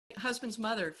husband's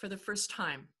mother for the first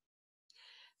time.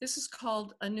 This is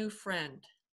called A New Friend.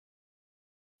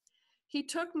 He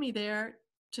took me there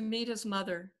to meet his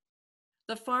mother.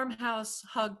 The farmhouse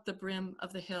hugged the brim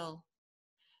of the hill.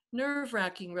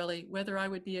 Nerve-wracking, really, whether I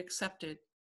would be accepted.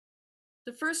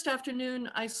 The first afternoon,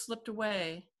 I slipped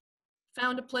away,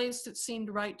 found a place that seemed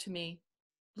right to me,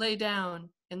 lay down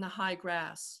in the high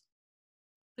grass.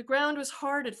 The ground was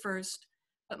hard at first,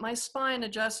 but my spine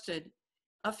adjusted,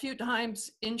 a few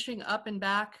times inching up and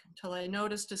back until I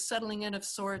noticed a settling in of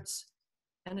sorts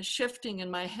and a shifting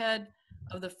in my head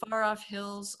of the far-off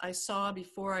hills I saw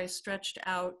before I stretched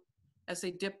out as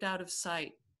they dipped out of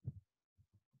sight.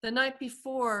 The night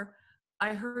before,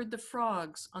 I heard the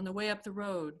frogs on the way up the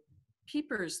road,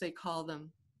 peepers they call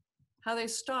them, how they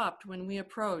stopped when we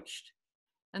approached,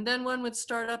 and then one would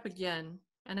start up again,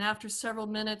 and after several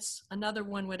minutes, another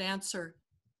one would answer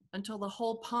until the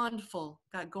whole pondful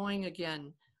got going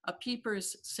again, a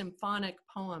peeper's symphonic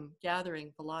poem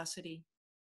gathering velocity.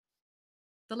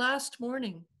 The last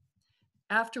morning,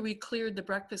 after we cleared the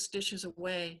breakfast dishes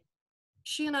away,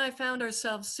 she and I found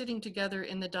ourselves sitting together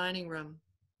in the dining room,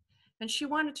 and she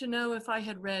wanted to know if I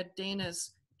had read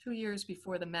Dana's 2 Years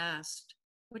Before the Mast,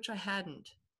 which I hadn't.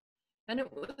 And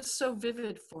it was so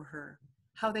vivid for her,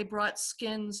 how they brought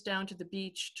skins down to the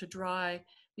beach to dry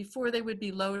before they would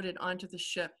be loaded onto the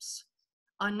ships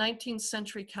on 19th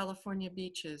century California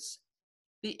beaches,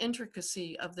 the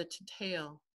intricacy of the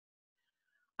detail.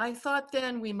 I thought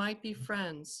then we might be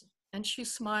friends, and she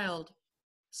smiled,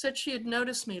 said she had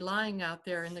noticed me lying out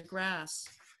there in the grass,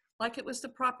 like it was the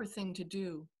proper thing to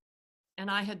do,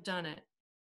 and I had done it,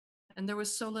 and there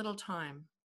was so little time.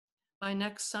 By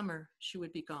next summer, she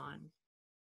would be gone.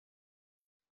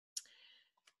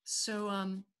 So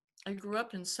I grew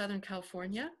up in Southern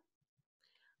California,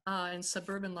 in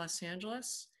suburban Los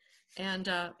Angeles, and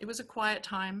it was a quiet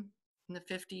time in the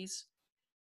 50s.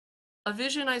 A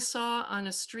vision I saw on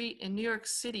a street in New York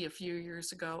City a few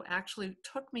years ago actually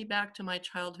took me back to my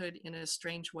childhood in a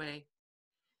strange way.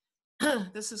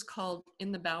 This is called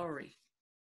In the Bowery.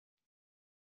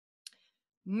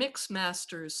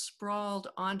 Mixmasters sprawled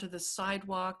onto the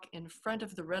sidewalk in front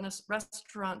of the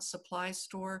restaurant supply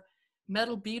store,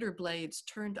 metal beater blades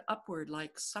turned upward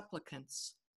like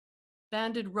supplicants,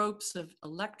 banded ropes of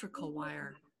electrical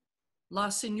wire, La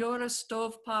Signora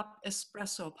stovetop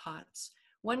espresso pots.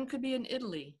 One could be in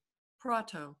Italy,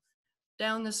 Prato,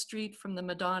 down the street from the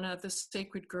Madonna of the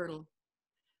Sacred Girdle.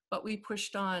 But we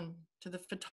pushed on to the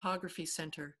photography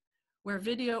center, where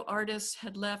video artists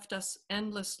had left us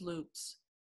endless loops,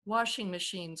 washing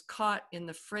machines caught in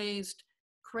the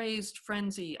crazed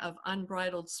frenzy of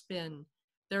unbridled spin,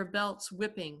 their belts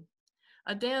whipping,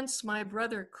 a dance my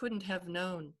brother couldn't have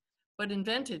known, but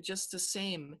invented just the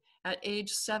same at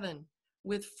age 7,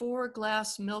 with 4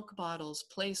 glass milk bottles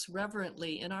placed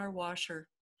reverently in our washer,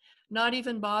 not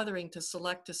even bothering to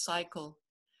select a cycle,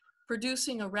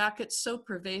 producing a racket so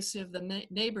pervasive the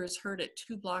neighbors heard it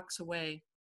 2 blocks away.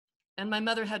 And my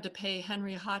mother had to pay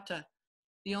Henry Hatta,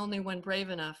 the only one brave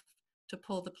enough to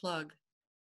pull the plug.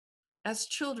 As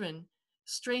children,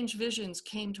 strange visions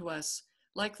came to us,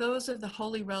 like those of the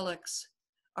holy relics,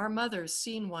 our mother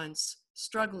seen once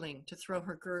struggling to throw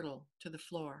her girdle to the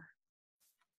floor.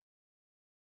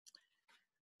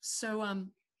 So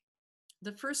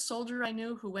the first soldier I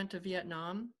knew who went to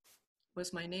Vietnam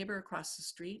was my neighbor across the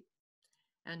street,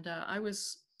 and I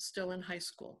was still in high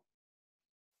school.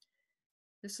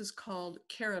 This is called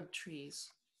Carob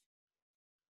Trees.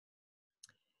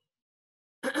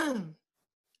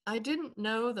 I didn't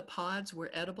know the pods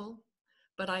were edible,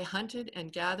 but I hunted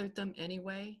and gathered them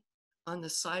anyway on the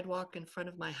sidewalk in front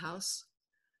of my house,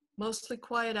 mostly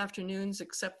quiet afternoons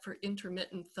except for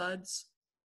intermittent thuds,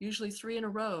 usually 3 in a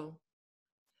row.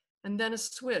 And then a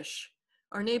swish,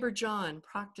 our neighbor John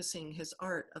practicing his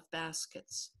art of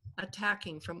baskets,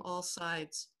 attacking from all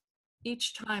sides,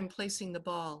 each time placing the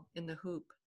ball in the hoop.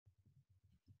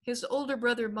 His older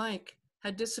brother Mike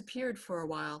had disappeared for a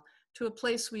while to a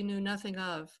place we knew nothing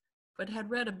of, but had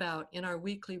read about in our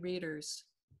weekly readers,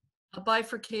 a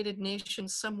bifurcated nation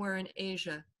somewhere in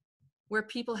Asia, where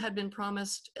people had been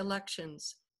promised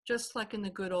elections, just like in the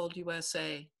good old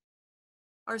USA.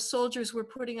 Our soldiers were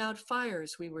putting out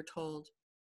fires, we were told.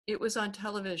 It was on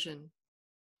television,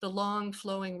 the long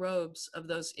flowing robes of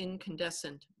those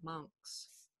incandescent monks.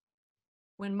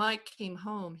 When Mike came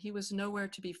home, he was nowhere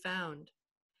to be found.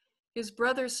 His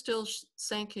brother still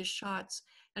sank his shots,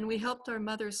 and we helped our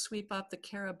mother sweep up the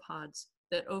carob pods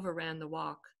that overran the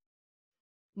walk.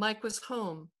 Mike was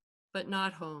home, but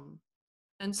not home.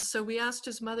 And so we asked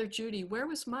his mother, Judy, where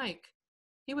was Mike?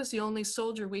 He was the only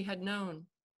soldier we had known.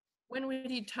 When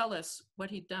would he tell us what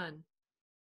he'd done?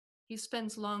 He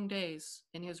spends long days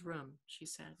in his room, she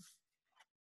said.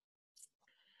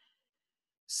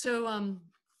 So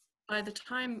by the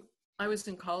time I was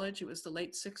in college, it was the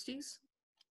late 60s.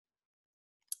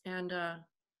 And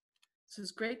this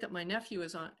is great that my nephew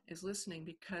is listening,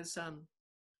 because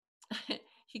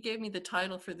he gave me the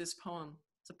title for this poem.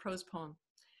 It's a prose poem.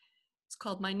 It's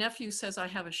called My Nephew Says I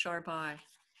Have a Sharp Eye.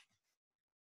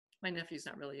 My nephew's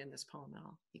not really in this poem at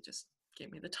all. He just gave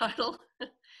me the title.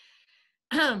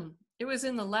 It was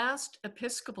in the last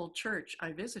Episcopal church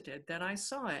I visited that I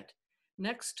saw it,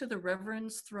 next to the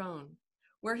Reverend's throne,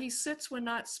 where he sits when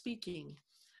not speaking,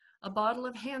 a bottle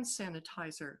of hand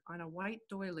sanitizer on a white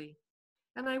doily.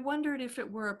 And I wondered if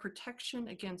it were a protection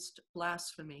against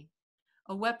blasphemy,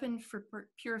 a weapon for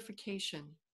purification,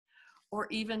 or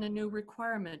even a new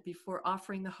requirement before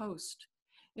offering the host,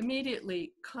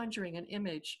 immediately conjuring an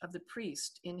image of the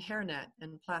priest in hairnet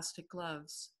and plastic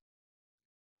gloves.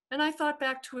 And I thought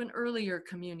back to an earlier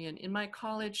communion in my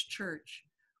college church,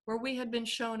 where we had been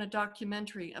shown a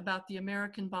documentary about the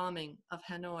American bombing of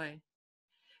Hanoi.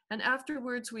 And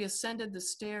afterwards, we ascended the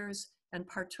stairs and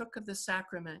partook of the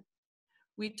sacrament.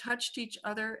 We touched each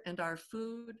other and our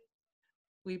food.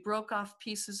 We broke off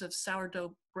pieces of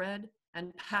sourdough bread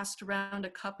and passed around a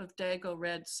cup of Dago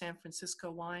red San Francisco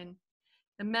wine,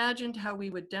 imagined how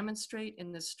we would demonstrate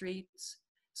in the streets,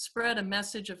 spread a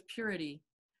message of purity,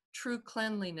 true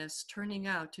cleanliness turning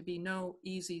out to be no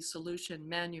easy solution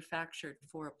manufactured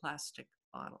for a plastic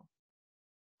bottle.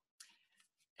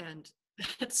 And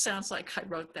it sounds like I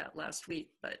wrote that last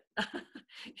week, but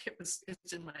it's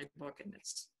in my book, and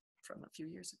it's from a few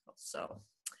years ago. So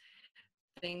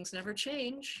things never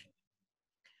change.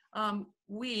 I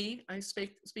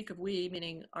speak of we,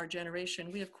 meaning our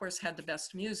generation, we of course had the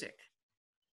best music.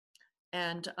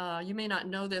 And you may not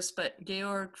know this, but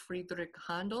Georg Friedrich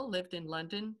Handel lived in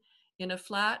London in a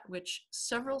flat which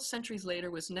several centuries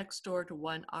later was next door to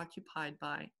one occupied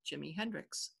by Jimi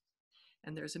Hendrix.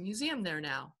 And there's a museum there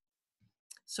now.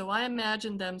 So I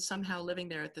imagine them somehow living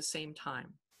there at the same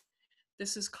time.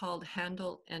 This is called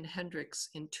Handel and Hendrix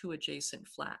in two adjacent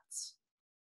flats.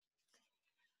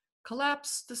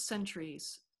 Collapsed the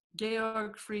centuries,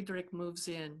 Georg Friedrich moves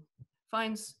in,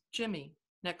 finds Jimmy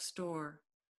next door.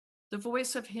 The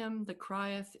voice of him that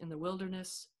crieth in the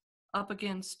wilderness, up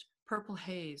against purple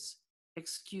haze,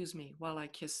 excuse me while I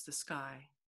kiss the sky.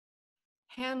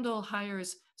 Handel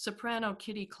hires soprano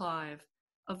Kitty Clive,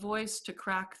 a voice to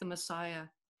crack the Messiah,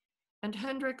 and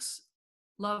Hendrix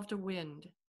loved a wind,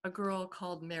 a girl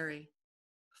called Mary.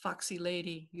 Foxy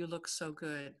lady, you look so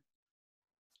good.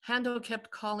 Handel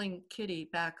kept calling Kitty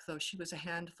back, though she was a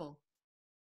handful.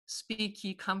 Speak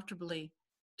ye comfortably,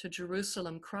 to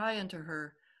Jerusalem cry unto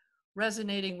her,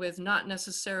 resonating with not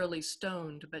necessarily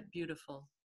stoned, but beautiful.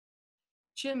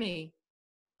 Jimmy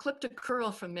clipped a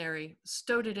curl from Mary,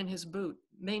 stowed it in his boot,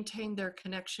 maintained their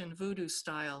connection voodoo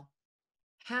style.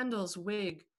 Handel's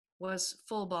wig was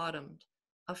full-bottomed,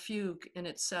 a fugue in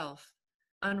itself,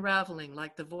 unraveling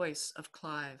like the voice of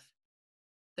Clive.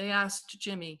 They asked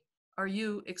Jimmy, are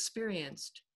you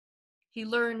experienced? He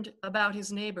learned about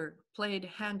his neighbor, played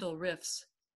Handel riffs,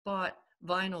 bought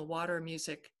vinyl water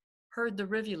music, heard the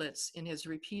rivulets in his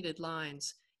repeated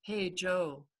lines, hey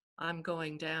Joe, I'm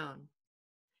going down.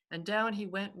 And down he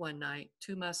went one night,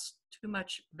 too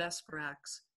much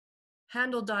Vesperax.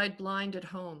 Handel died blind at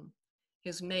home,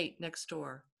 his mate next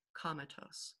door,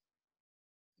 comatose.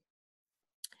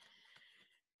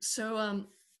 So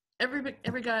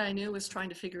every guy I knew was trying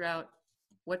to figure out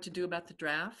what to do about the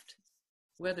draft,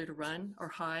 whether to run or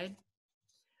hide.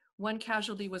 One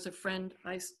casualty was a friend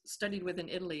I studied with in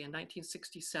Italy in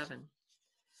 1967.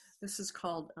 This is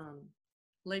called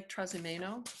Lake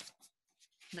Trasimeno,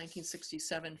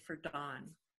 1967 for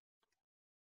Don.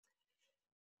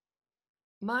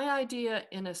 My idea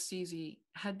in Assisi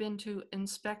had been to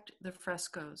inspect the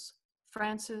frescoes,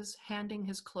 Francis handing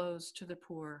his clothes to the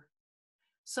poor.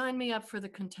 Sign me up for the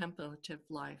contemplative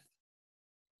life.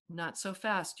 Not so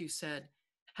fast, you said,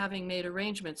 having made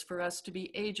arrangements for us to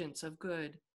be agents of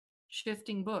good,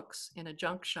 shifting books in a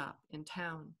junk shop in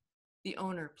town. The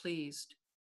owner pleased.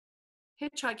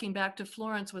 Hitchhiking back to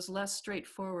Florence was less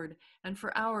straightforward, and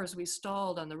for hours we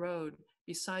stalled on the road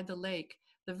beside the lake,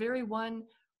 the very one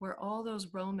where all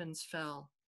those Romans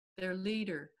fell, their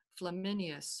leader,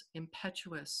 Flaminius,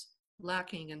 impetuous,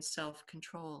 lacking in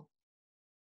self-control.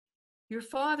 Your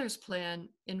father's plan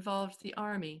involved the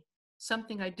army,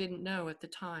 something I didn't know at the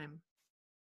time.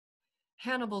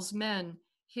 Hannibal's men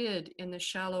hid in the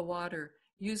shallow water,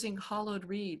 using hollowed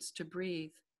reeds to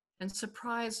breathe, and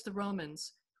surprised the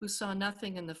Romans, who saw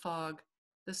nothing in the fog,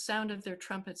 the sound of their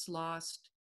trumpets lost,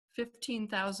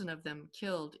 15,000 of them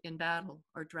killed in battle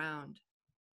or drowned.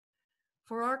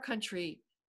 For our country,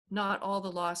 not all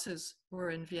the losses were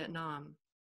in Vietnam.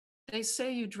 They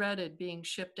say you dreaded being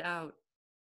shipped out,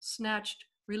 snatched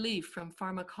relief from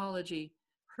pharmacology,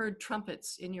 heard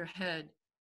trumpets in your head,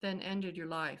 then ended your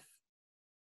life.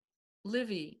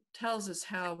 Livy tells us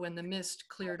how when the mist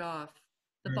cleared off,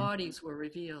 the bodies were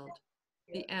revealed.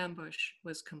 The ambush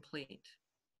was complete.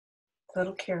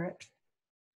 Little carrot.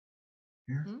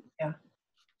 Yeah.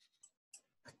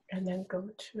 And then go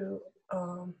to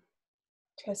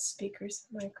test speakers.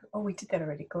 Oh, we did that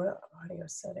already. Go to audio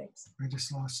settings. I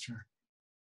just lost her.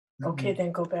 Okay,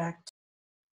 then go back.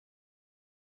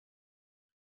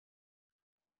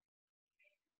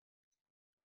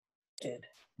 Did.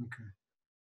 Okay.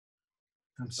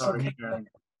 I'm Sorry, Okay. Sharon.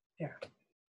 Yeah.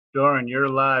 Doren, you're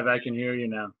live. I can hear you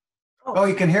now. Oh,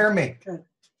 you can hear me. Good.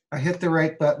 I hit the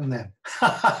right button then.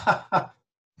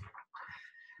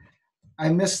 I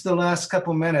missed the last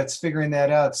couple minutes figuring that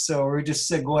out. So we're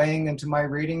just segueing into my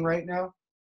reading right now?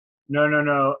 No.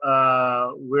 Or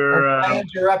did I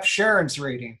interrupt Sharon's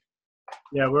reading?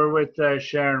 Yeah, we're with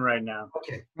Sharon right now.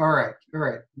 Okay. All right.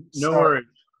 No Sorry. worries.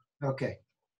 Okay.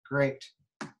 Great.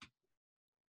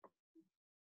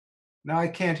 Now I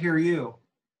can't hear you.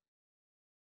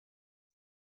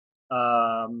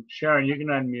 Sharon, you can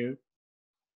unmute.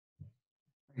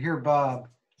 I hear Bob.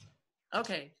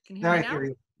 Okay, can you Now hear I me now? hear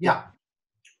you. Yeah.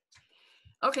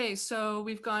 Okay, so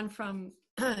we've gone from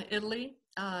Italy.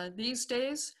 These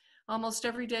days, almost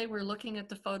every day we're looking at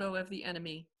the photo of the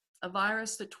enemy, a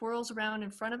virus that twirls around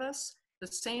in front of us, the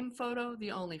same photo,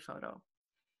 the only photo.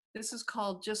 This is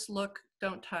called Just Look,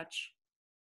 Don't Touch.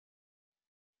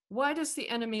 Why does the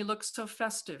enemy look so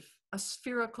festive? A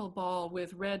spherical ball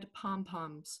with red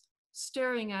pom-poms,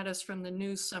 staring at us from the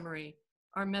news summary,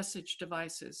 our message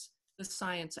devices, the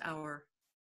science hour.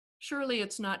 Surely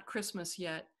it's not Christmas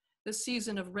yet, the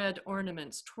season of red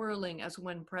ornaments twirling as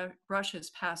one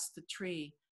brushes past the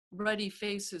tree, ruddy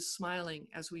faces smiling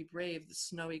as we brave the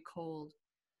snowy cold.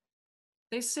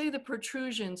 They say the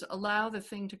protrusions allow the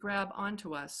thing to grab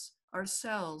onto us, our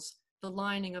cells, the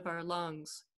lining of our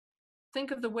lungs.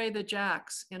 Think of the way the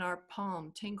jacks in our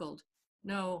palm tingled.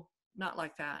 No, not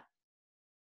like that.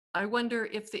 I wonder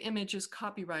if the image is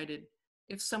copyrighted,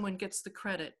 if someone gets the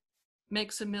credit,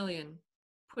 makes $1 million,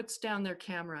 puts down their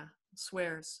camera,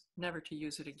 swears never to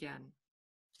use it again.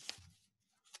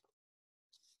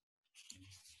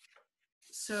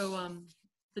 So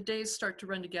the days start to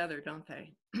run together, don't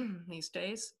they, these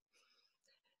days?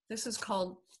 This is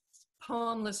called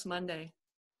Poemless Monday.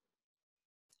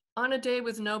 On a day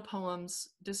with no poems,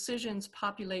 decisions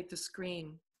populate the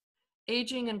screen.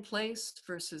 Aging in place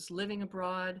versus living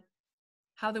abroad,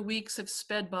 how the weeks have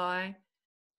sped by,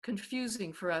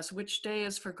 confusing for us which day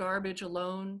is for garbage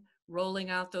alone, rolling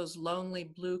out those lonely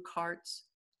blue carts,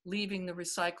 leaving the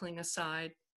recycling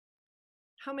aside.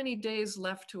 How many days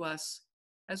left to us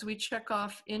as we check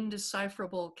off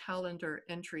indecipherable calendar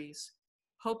entries,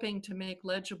 hoping to make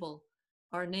legible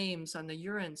our names on the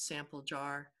urine sample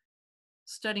jar,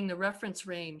 studying the reference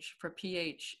range for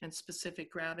pH and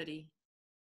specific gravity.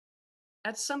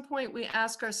 At some point, we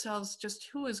ask ourselves just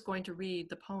who is going to read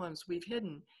the poems we've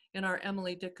hidden in our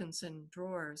Emily Dickinson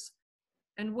drawers?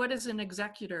 And what is an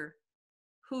executor?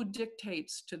 Who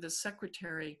dictates to the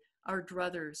secretary our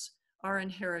druthers, our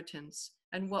inheritance,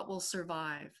 and what will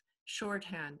survive,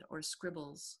 shorthand or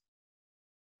scribbles?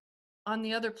 On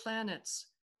the other planets,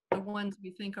 the ones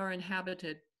we think are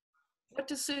inhabited, what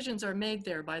decisions are made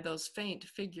there by those faint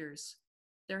figures,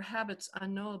 their habits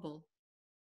unknowable?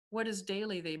 What is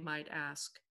daily, they might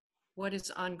ask? What is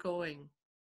ongoing?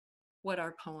 What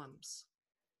are poems?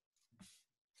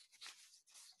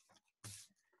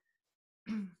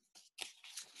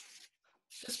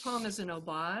 This poem is an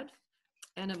aubade,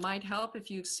 and it might help if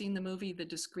you've seen the movie The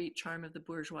Discreet Charm of the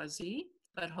Bourgeoisie,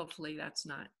 but hopefully that's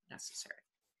not necessary.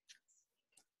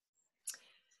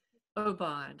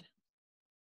 Aubade.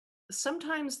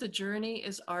 Sometimes the journey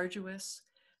is arduous,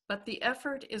 but the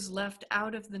effort is left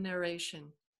out of the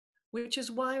narration, which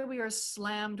is why we are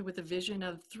slammed with the vision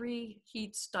of 3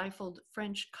 heat-stifled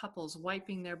French couples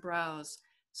wiping their brows,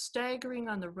 staggering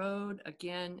on the road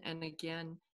again and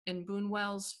again in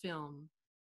Buñuel's film.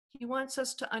 He wants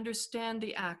us to understand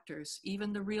the actors,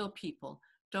 even the real people,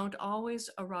 don't always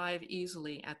arrive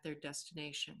easily at their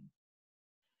destination.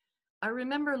 I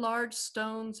remember large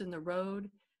stones in the road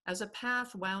as a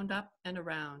path wound up and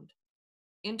around.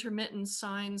 Intermittent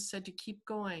signs said to keep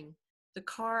going, the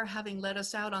car having let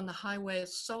us out on the highway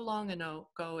so long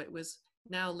ago it was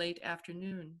now late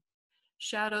afternoon.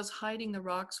 Shadows hiding the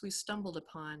rocks we stumbled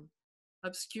upon,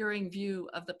 obscuring view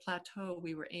of the plateau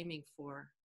we were aiming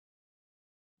for.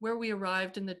 where we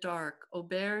arrived in the dark,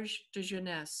 Auberge de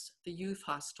Jeunesse, the youth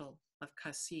hostel of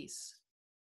Cassis.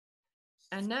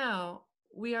 And now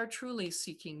we are truly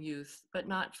seeking youth, but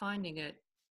not finding it.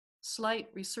 Slight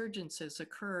resurgences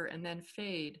occur and then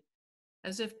fade,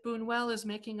 as if Buñuel is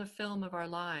making a film of our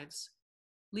lives,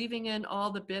 leaving in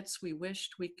all the bits we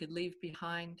wished we could leave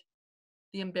behind,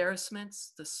 the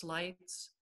embarrassments, the slights,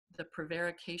 the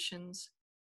prevarications,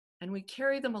 and we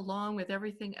carry them along with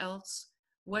everything else,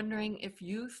 wondering if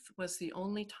youth was the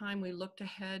only time we looked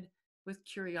ahead with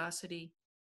curiosity,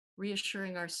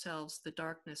 reassuring ourselves the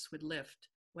darkness would lift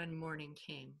when morning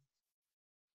came.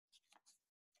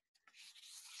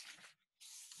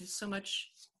 There's so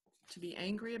much to be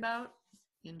angry about: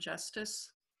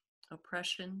 injustice,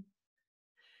 oppression,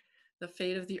 the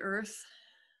fate of the earth.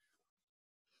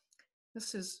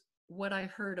 This is what I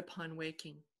heard upon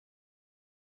waking.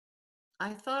 I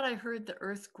thought I heard the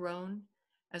earth groan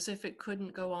as if it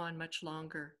couldn't go on much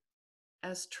longer,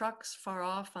 as trucks far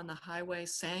off on the highway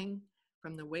sang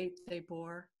from the weight they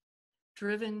bore,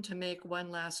 driven to make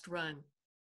one last run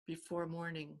before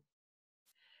morning,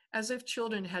 as if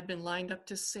children had been lined up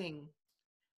to sing,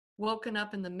 woken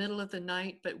up in the middle of the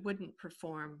night but wouldn't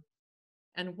perform,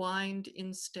 and whined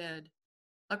instead,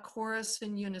 a chorus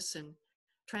in unison,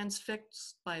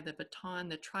 transfixed by the baton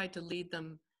that tried to lead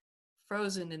them,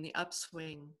 frozen in the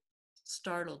upswing,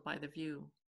 startled by the view.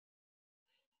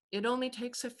 It only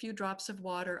takes a few drops of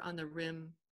water on the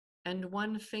rim and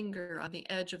one finger on the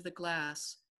edge of the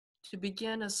glass to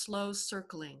begin a slow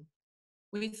circling.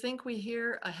 We think we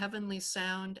hear a heavenly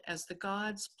sound as the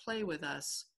gods play with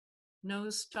us, no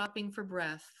stopping for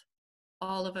breath,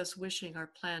 all of us wishing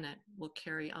our planet will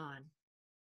carry on.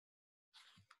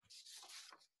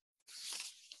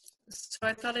 So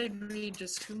I thought I'd read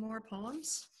just two more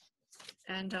poems,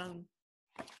 and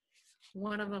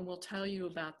one of them will tell you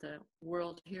about the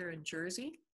world here in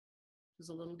Jersey. It's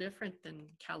a little different than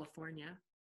California.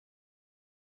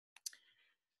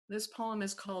 This poem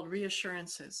is called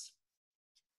Reassurances.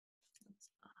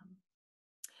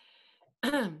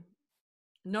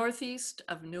 Northeast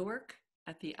of Newark,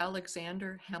 at the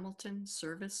Alexander Hamilton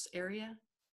service area,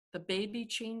 the baby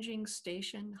changing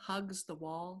station hugs the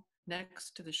wall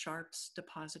next to the Sharps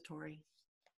depository.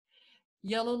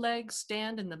 Yellow legs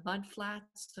stand in the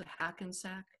mudflats of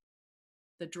Hackensack.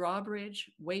 The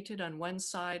drawbridge, weighted on one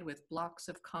side with blocks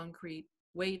of concrete,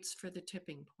 waits for the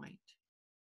tipping point.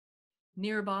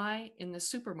 Nearby, in the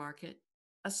supermarket,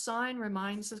 a sign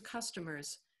reminds the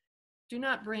customers, do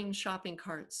not bring shopping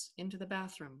carts into the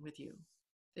bathroom with you.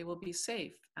 They will be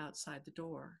safe outside the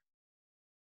door.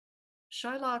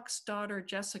 Shylock's daughter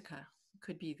Jessica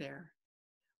could be there,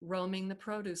 roaming the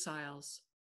produce aisles,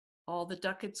 all the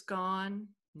ducats gone,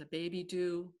 and the baby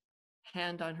dew,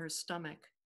 hand on her stomach,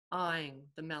 eyeing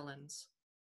the melons.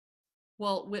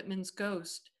 Walt Whitman's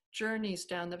ghost journeys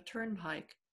down the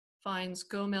turnpike, finds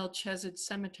Gomel Chesed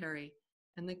Cemetery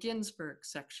and the Ginsburg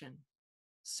section,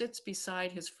 sits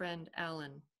beside his friend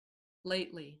Alan,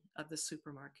 lately of the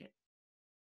supermarket.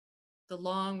 The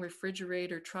long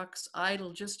refrigerator trucks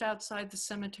idle just outside the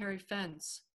cemetery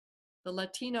fence. The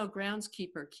Latino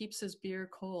groundskeeper keeps his beer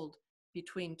cold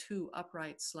between two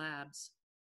upright slabs.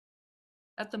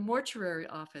 At the mortuary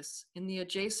office in the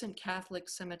adjacent Catholic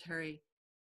cemetery,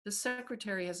 the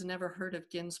secretary has never heard of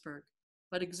Ginsburg,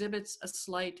 but exhibits a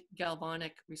slight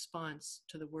galvanic response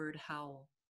to the word howl.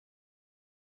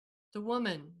 The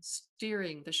woman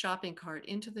steering the shopping cart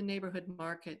into the neighborhood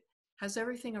market has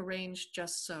everything arranged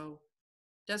just so,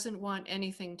 doesn't want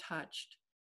anything touched,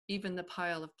 even the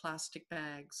pile of plastic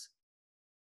bags.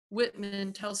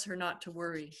 Whitman tells her not to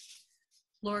worry.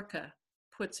 Lorca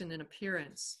puts in an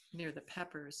appearance near the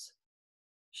Peppers.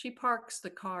 She parks the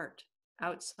cart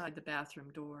outside the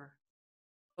bathroom door.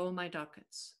 Oh, my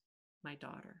ducats, my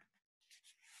daughter.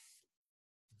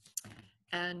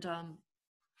 And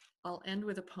I'll end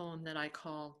with a poem that I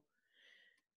call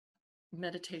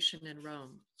Meditation in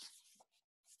Rome.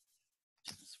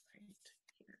 Just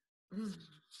right here.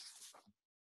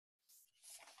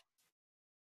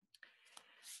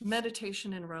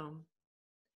 Meditation in Rome.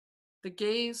 The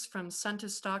gaze from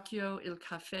Sant'Eustachio il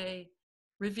Café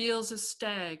reveals a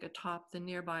stag atop the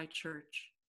nearby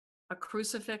church, a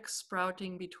crucifix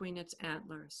sprouting between its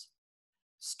antlers.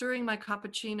 Stirring my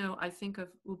cappuccino, I think of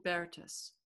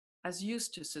Hubertus, as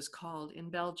Eustace is called in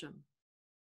Belgium,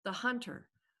 the hunter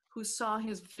who saw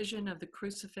his vision of the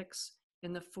crucifix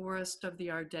in the forest of the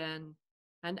Ardennes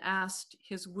and asked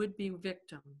his would-be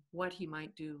victim what he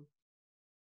might do.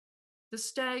 The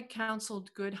stag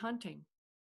counseled good hunting,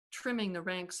 trimming the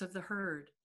ranks of the herd.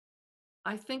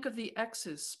 I think of the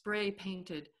X's spray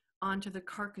painted onto the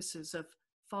carcasses of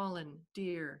fallen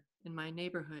deer in my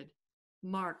neighborhood,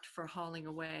 marked for hauling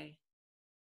away.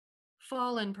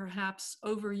 Fallen, perhaps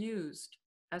overused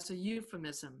as a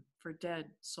euphemism for dead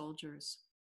soldiers,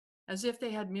 as if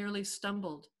they had merely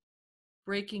stumbled,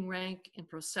 breaking rank in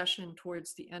procession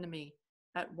towards the enemy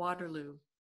at Waterloo,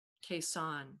 Quai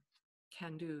San,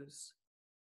 Canduz.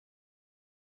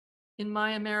 In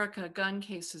my Amerika, gun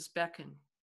cases beckon.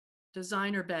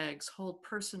 Designer bags hold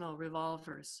personal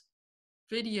revolvers.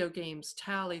 Video games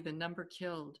tally the number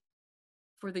killed.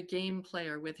 For the game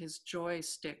player with his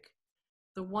joystick,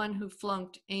 the one who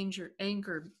flunked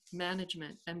anger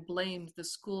management and blamed the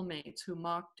schoolmates who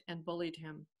mocked and bullied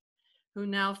him, who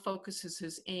now focuses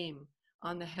his aim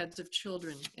on the heads of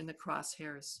children in the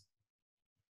crosshairs.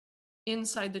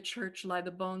 Inside the church lie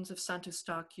the bones of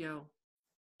Sant'Eustachio,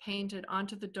 painted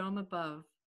onto the dome above,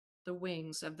 the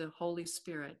wings of the Holy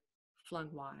Spirit flung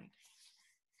wide.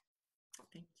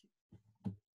 Thank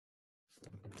you.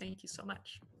 Thank you so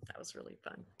much. That was really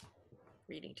fun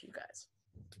reading to you guys.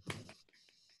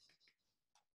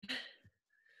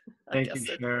 Thank you,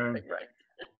 Sharon. Right.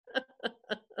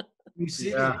 You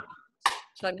see, Yeah,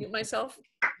 Should I mute myself?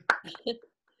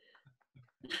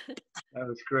 that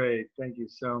was great. Thank you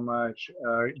so much.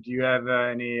 Do you have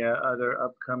any other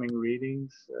upcoming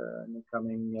readings in the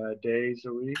coming days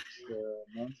or weeks,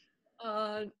 months?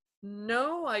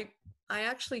 No, I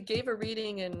actually gave a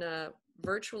reading in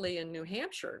virtually in New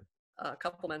Hampshire a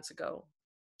couple months ago,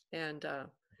 and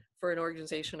for an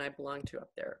organization I belong to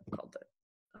up there called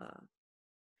the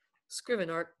Scriven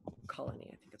Art Colony,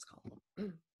 I think it's called.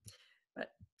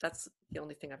 But that's the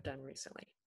only thing I've done recently.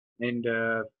 And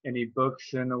any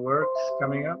books in the works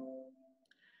coming up?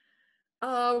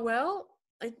 Well,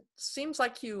 it seems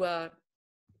like you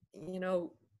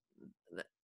know,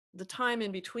 the time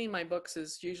in between my books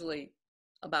is usually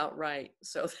about right.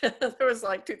 So there was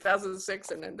like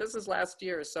 2006, and then this is last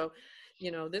year. So,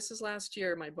 you know, this is last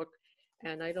year, my book,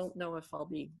 and I don't know if I'll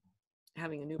be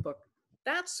having a new book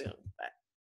that soon, but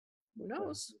who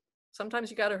knows? Sometimes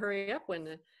you got to hurry up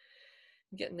when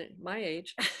getting at my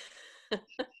age.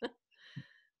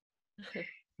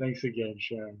 Thanks again,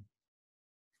 Sharon.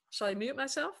 Shall I mute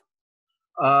myself?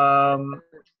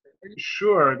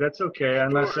 Sure, that's okay.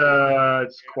 Unless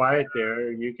it's quiet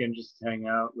there, you can just hang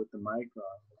out with the mic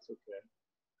on. That's okay.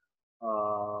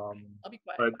 I'll be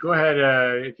quiet. But go ahead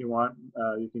if you want.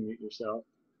 You can mute yourself.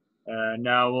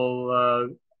 Now we'll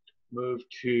move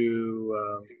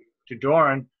to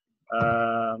Doren.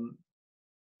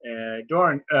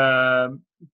 Doren,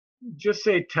 just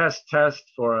say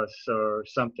test for us or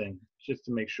something, just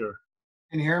to make sure.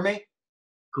 can you hear me?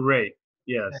 Great.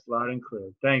 Yes, loud and clear.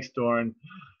 Thanks, Doren.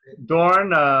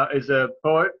 Doren is a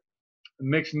poet, a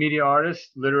mixed media artist,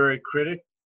 literary critic,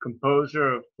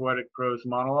 composer of Poetic Prose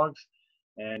Monologues,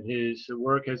 and his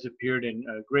work has appeared in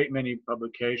a great many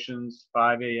publications,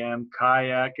 5 a.m.,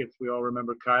 Kayak, if we all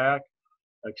remember Kayak,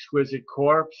 Exquisite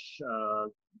Corpse,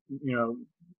 you know,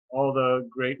 all the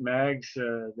great mags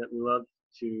that we love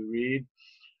to read.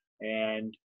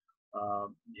 And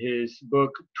his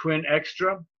book, Twin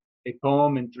Extra, a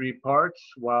poem in 3 parts,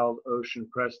 Wild Ocean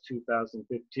Press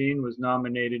 2015, was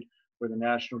nominated for the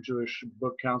National Jewish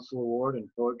Book Council Award in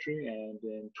Poetry. And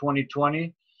in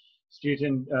 2020,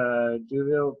 Spuyten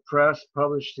Duyvil Press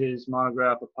published his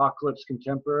monograph, Apocalypse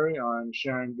Contemporary, on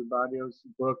Sharon Doubiago's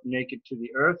book, Naked to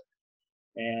the Earth.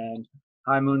 And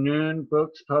highmoonoon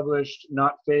Books published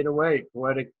Not Fade Away,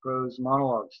 Poetic Prose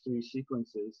Monologues, 3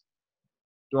 sequences.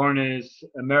 Doren is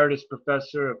Emeritus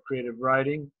Professor of Creative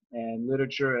Writing and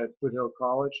Literature at Foothill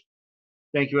College.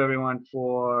 Thank you, everyone,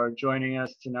 for joining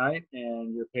us tonight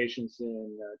and your patience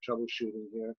in troubleshooting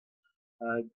here.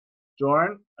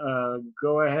 Doren,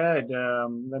 go ahead.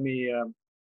 Let me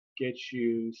get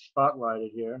you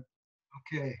spotlighted here.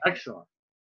 Okay. Excellent.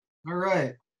 All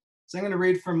right. So I'm going to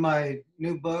read from my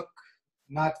new book,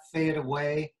 Not Fade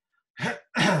Away.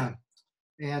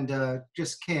 And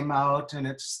just came out, and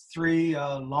it's 3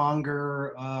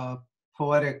 longer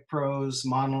poetic prose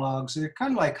monologues. They're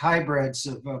kind of like hybrids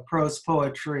of prose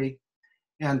poetry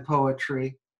and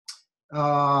poetry.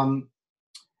 The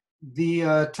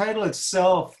title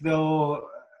itself, though,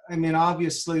 I mean,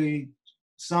 obviously,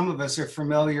 some of us are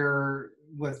familiar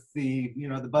with the, you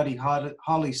know, the Buddy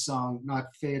Holly song,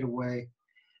 Not Fade Away.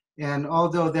 And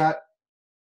although that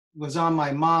was on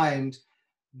my mind,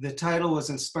 the title was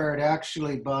inspired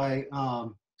actually by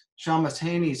Shamus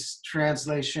Haney's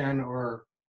translation, or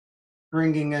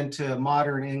bringing into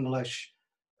modern English,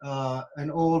 an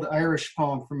old Irish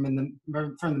poem from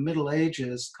the Middle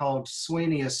Ages called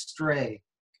Sweeney Astray.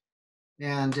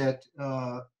 And the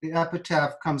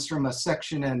epitaph comes from a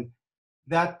section in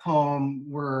that poem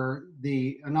where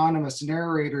the anonymous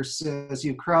narrator says,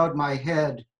 "You crowd my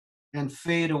head and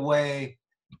fade away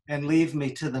and leave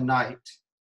me to the night."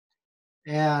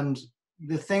 And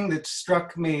the thing that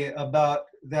struck me about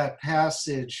that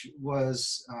passage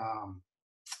was,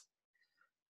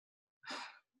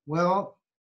 well,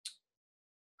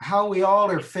 how we all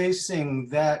are facing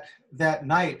that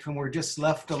night when we're just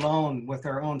left alone with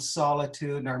our own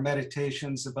solitude and our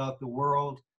meditations about the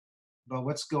world, about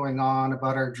what's going on,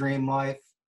 about our dream life,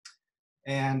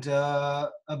 and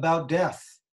about death.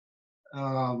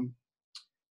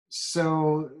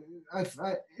 So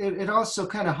it also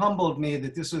kind of humbled me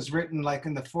that this was written like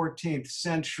in the 14th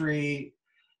century,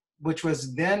 which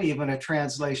was then even a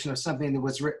translation of something that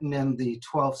was written in the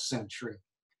 12th century.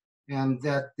 And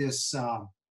that this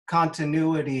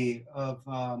continuity of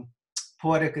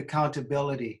poetic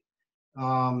accountability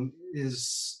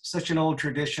is such an old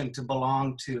tradition to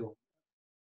belong to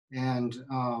and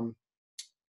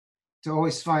to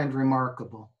always find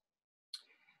remarkable.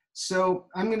 So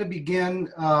I'm going to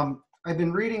begin. I've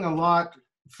been reading a lot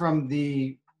from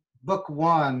the book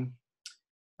 1,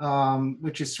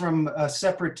 which is from a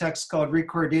separate text called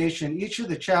Recordation. Each of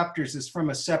the chapters is from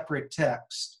a separate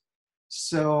text.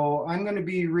 So I'm going to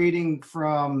be reading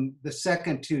from the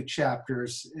second 2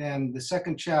 chapters, and the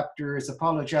second chapter is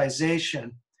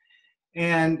Apologization.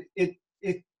 And it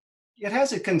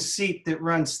has a conceit that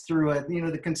runs through it. You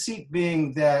know, the conceit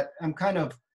being that I'm kind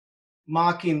of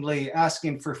mockingly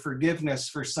asking for forgiveness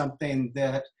for something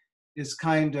that is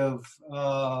kind of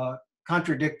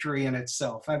contradictory in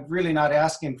itself. I'm really not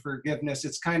asking forgiveness.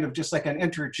 It's kind of just like an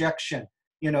interjection,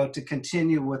 you know, to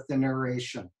continue with the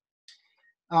narration.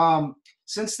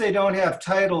 Since they don't have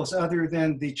titles other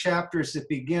than the chapters that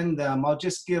begin them, I'll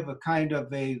just give a kind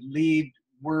of a lead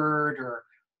word or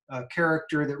a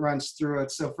character that runs through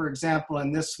it. So for example,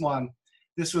 in this one,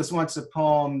 this was once a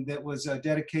poem that was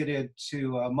dedicated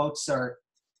to Mozart,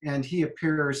 and he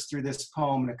appears through this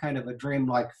poem in a kind of a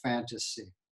dreamlike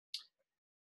fantasy.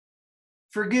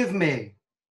 Forgive me.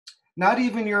 Not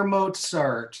even your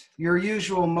Mozart, your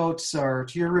usual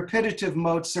Mozart, your repetitive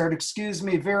Mozart, excuse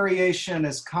me, variation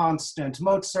is constant.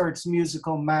 Mozart's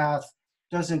musical math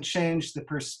doesn't change the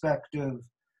perspective.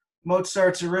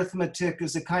 Mozart's arithmetic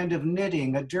is a kind of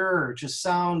knitting, a dirge, a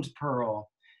sound pearl,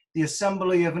 the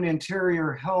assembly of an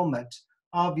interior helmet.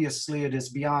 Obviously, it is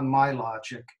beyond my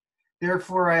logic.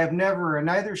 Therefore, I have never, and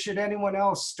neither should anyone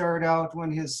else, start out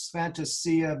when his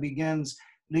fantasia begins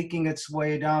leaking its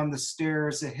way down the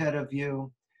stairs ahead of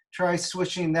you. Try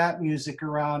swishing that music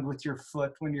around with your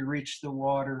foot when you reach the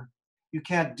water. You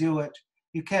can't do it.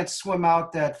 You can't swim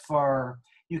out that far.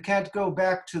 You can't go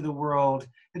back to the world.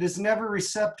 It is never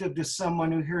receptive to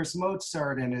someone who hears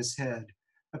Mozart in his head,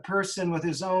 a person with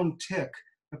his own tic,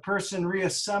 a person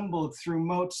reassembled through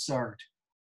Mozart,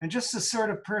 and just the sort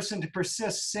of person to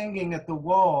persist singing at the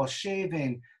wall,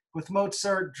 shaving, with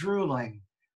Mozart drooling,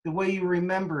 the way you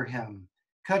remember him,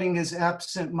 cutting his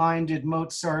absent-minded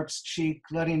Mozart's cheek,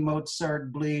 letting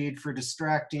Mozart bleed for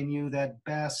distracting you, that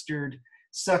bastard,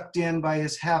 sucked in by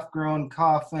his half-grown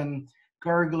coffin,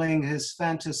 gargling his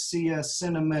fantasia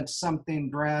cinnamon something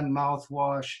brand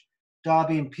mouthwash,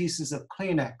 daubing pieces of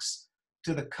Kleenex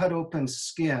to the cut-open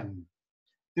skin.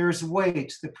 There's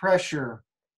weight, the pressure,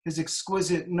 his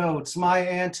exquisite notes, my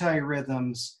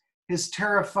anti-rhythms, his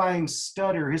terrifying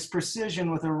stutter, his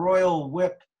precision with a royal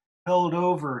whip held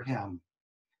over him.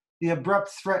 The abrupt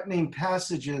threatening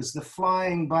passages, the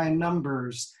flying by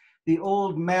numbers, the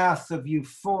old math of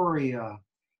euphoria,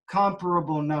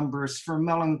 comparable numbers for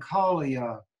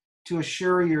melancholia, to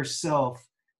assure yourself,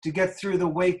 to get through the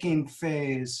waking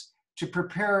phase, to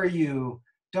prepare you,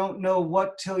 don't know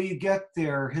what till you get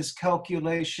there, his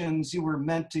calculations, you were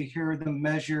meant to hear them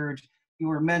measured, you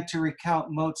were meant to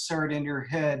recount Mozart in your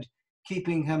head,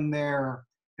 keeping him there,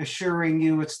 assuring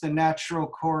you it's the natural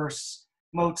course,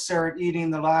 Mozart eating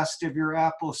the last of your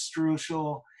apple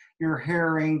streusel, your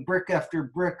herring, brick after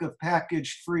brick of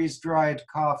packaged freeze-dried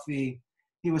coffee.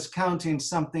 He was counting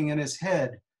something in his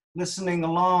head, listening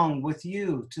along with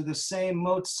you to the same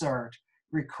Mozart,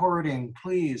 recording,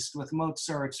 pleased with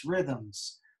Mozart's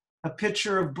rhythms. A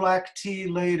pitcher of black tea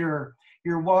later,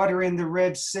 you're watering the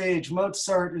red sage.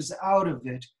 Mozart is out of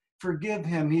it. Forgive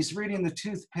him, he's reading the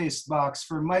toothpaste box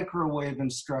for microwave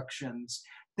instructions,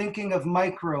 thinking of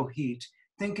microheat,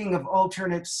 thinking of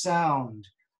alternate sound.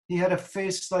 He had a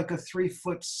face like a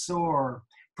 3-foot sore,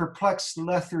 perplexed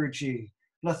lethargy,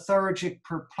 lethargic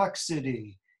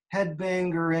perplexity,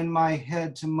 headbanger in my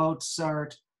head to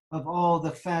Mozart, of all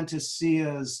the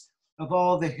fantasias, of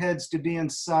all the heads to be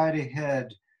inside a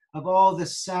head, of all the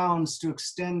sounds to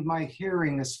extend my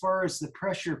hearing as far as the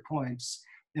pressure points,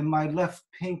 in my left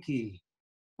pinky.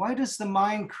 Why does the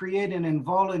mind create an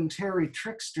involuntary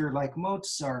trickster like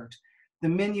Mozart? The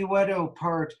minuetto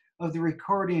part of the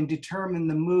recording determined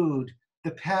the mood.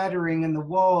 The patterning in the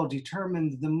wall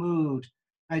determined the mood.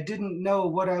 I didn't know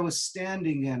what I was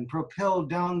standing in, propelled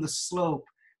down the slope,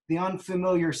 the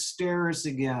unfamiliar stairs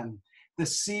again. The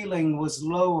ceiling was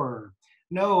lower.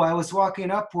 No, I was walking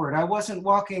upward. I wasn't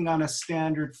walking on a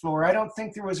standard floor. I don't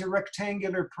think there was a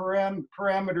rectangular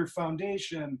parameter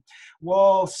foundation,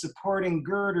 walls supporting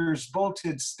girders,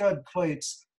 bolted stud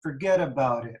plates. Forget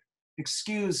about it.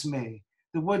 Excuse me.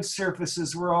 The wood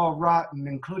surfaces were all rotten,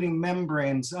 including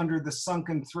membranes under the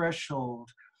sunken threshold.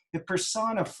 It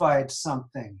personified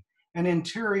something, an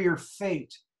interior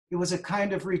fate. It was a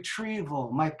kind of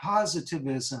retrieval, my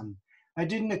positivism. I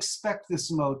didn't expect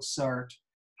this Mozart.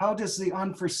 How does the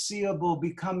unforeseeable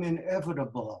become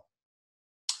inevitable?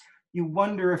 You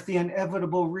wonder if the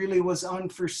inevitable really was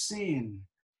unforeseen.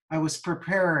 I was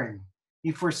preparing.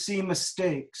 You foresee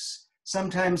mistakes.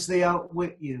 Sometimes they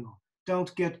outwit you.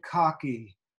 Don't get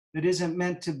cocky. It isn't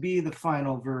meant to be the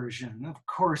final version. Of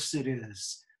course it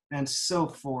is. And so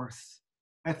forth.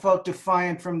 I felt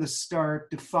defiant from the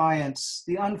start, defiance,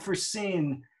 the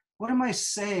unforeseen. What am I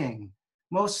saying?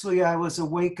 Mostly I was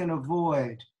awake in a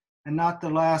void, and not the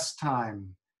last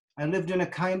time. I lived in a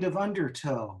kind of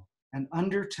undertow, an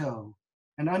undertow.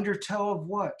 An undertow of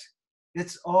what?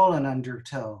 It's all an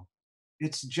undertow.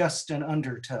 It's just an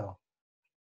undertow.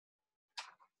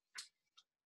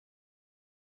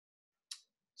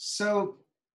 So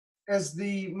as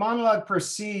the monologue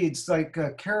proceeds, like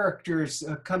characters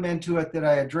come into it that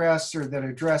I address or that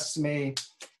address me.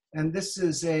 And this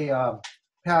is a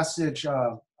passage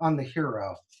on the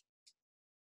hero.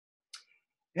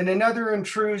 In another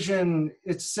intrusion,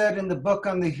 it's said in the book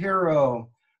on the hero,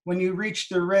 when you reach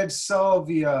the red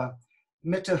salvia,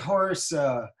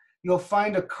 metahorsa, you'll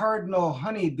find a cardinal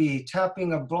honeybee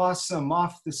tapping a blossom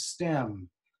off the stem.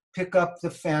 Pick up the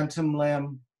phantom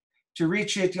limb. To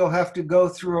reach it, you'll have to go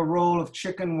through a roll of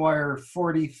chicken wire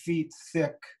 40 feet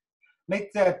thick.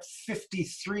 Make that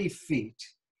 53 feet.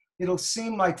 It'll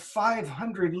seem like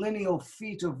 500 lineal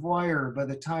feet of wire by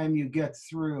the time you get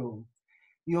through.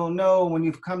 You'll know when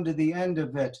you've come to the end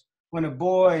of it, when a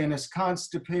boy and his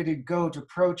constipated goat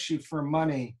approach you for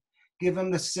money. Give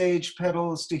him the sage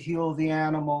petals to heal the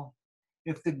animal.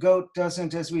 If the goat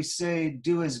doesn't, as we say,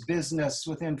 do his business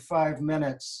within 5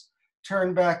 minutes,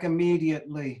 turn back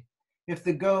immediately. If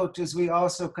the goat, as we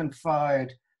also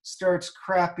confide, starts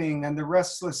crapping and the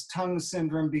restless tongue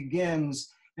syndrome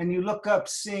begins, and you look up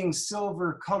seeing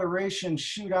silver coloration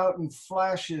shoot out in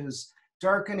flashes,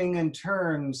 darkening in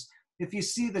turns, if you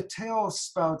see the tail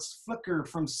spouts flicker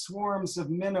from swarms of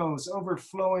minnows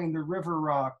overflowing the river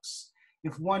rocks,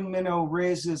 if one minnow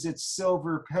raises its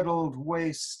silver-petaled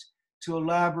waist to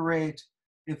elaborate,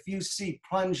 if you see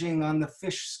plunging on the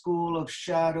fish school of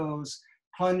shadows,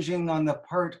 plunging on the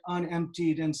part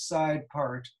unemptied inside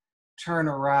part, turn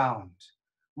around.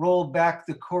 Roll back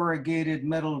the corrugated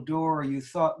metal door you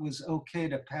thought was okay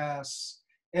to pass.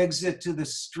 Exit to the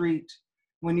street.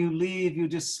 When you leave, you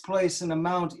displace an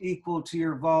amount equal to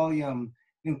your volume,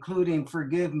 including,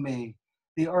 forgive me,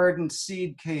 the ardent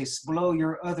seed case below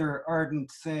your other ardent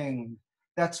thing.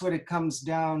 That's what it comes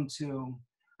down to.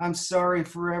 I'm sorry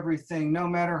for everything. No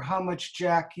matter how much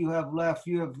jack you have left,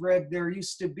 you have read there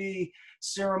used to be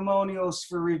ceremonials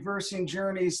for reversing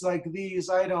journeys like these.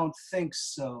 I don't think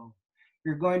so.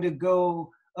 You're going to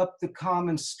go up the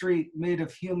common street made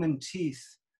of human teeth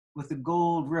with the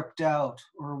gold ripped out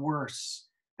or worse.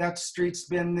 That street's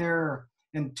been there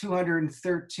in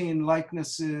 213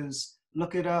 likenesses.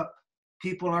 Look it up.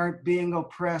 People aren't being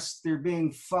oppressed. They're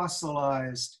being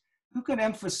fossilized. Who can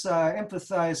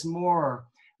empathize more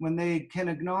when they can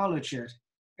acknowledge it?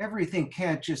 Everything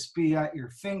can't just be at your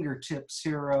fingertips,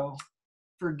 hero.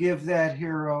 Forgive that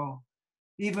hero.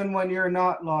 Even when you're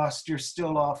not lost, you're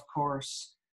still off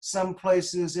course. Some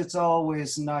places it's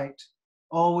always night,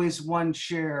 always one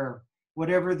chair,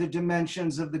 whatever the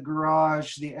dimensions of the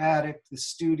garage, the attic, the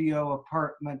studio,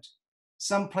 apartment.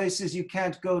 Some places you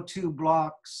can't go 2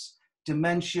 blocks.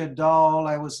 Dementia doll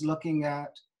I was looking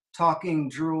at, talking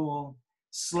drool,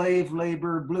 slave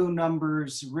labor, blue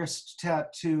numbers, wrist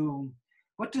tattoo.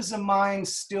 What does a mind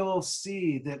still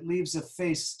see that leaves a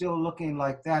face still looking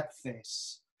like that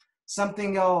face?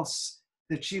 Something else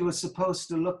that she was supposed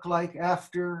to look like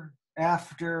after.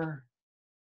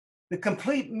 The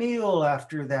complete meal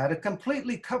after that, a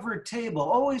completely covered table,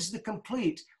 always the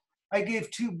complete. I gave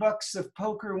 $2 of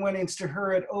poker winnings to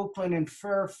her at Oakland and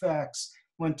Fairfax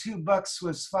when $2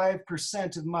 was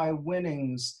 5% of my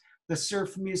winnings. The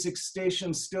surf music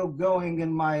station still going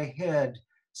in my head.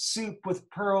 soup with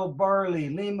pearl barley,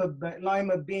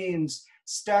 lima beans,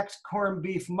 stacked corned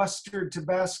beef, mustard,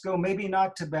 Tabasco, maybe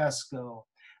not Tabasco,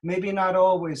 maybe not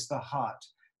always the hot,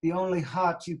 the only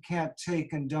hot you can't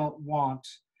take and don't want.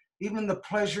 Even the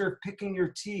pleasure of picking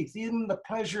your teeth, even the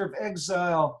pleasure of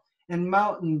exile and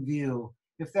Mountain View,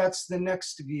 if that's the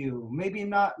next view, maybe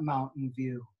not Mountain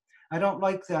View. I don't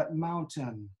like that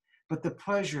mountain, but the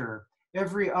pleasure,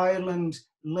 every island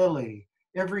lily,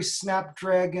 every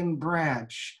snapdragon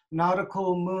branch,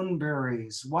 nautical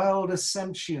moonberries, wild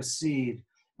essentia seed,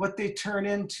 what they turn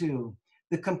into,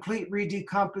 the complete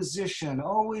redecomposition,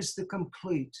 always the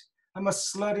complete. I'm a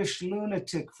sluttish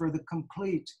lunatic for the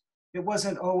complete. It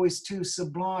wasn't always too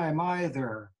sublime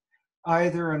either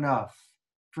enough.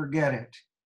 Forget it.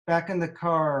 Back in the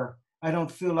car, I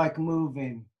don't feel like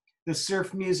moving. The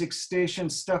surf music station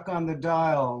stuck on the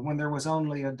dial when there was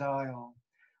only a dial.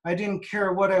 I didn't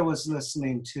care what I was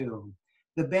listening to.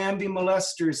 The Bambi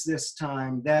Molesters this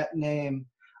time, that name.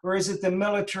 Or is it the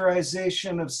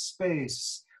militarization of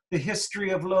space, the history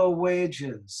of low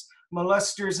wages,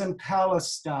 molesters in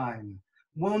Palestine,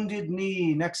 Wounded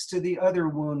Knee next to the other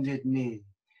Wounded Knee,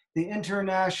 the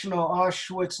International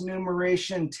Auschwitz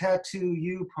Numeration Tattoo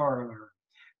U Parlor,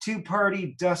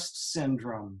 two-party dust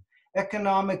syndrome,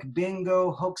 economic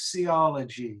bingo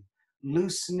hoaxeology,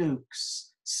 loose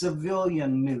nukes,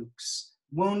 civilian nukes,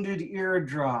 wounded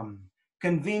eardrum,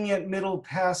 convenient middle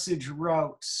passage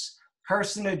routes,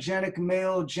 carcinogenic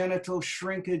male genital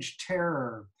shrinkage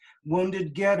terror,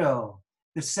 wounded ghetto,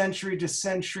 the century to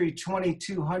century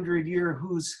 2200-year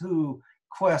who's who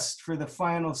quest for the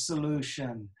final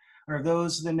solution. Are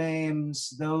those the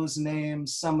names,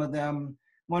 some of them,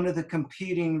 one of the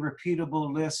competing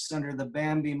repeatable lists under the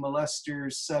Bambi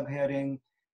Molesters subheading,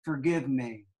 forgive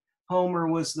me. Homer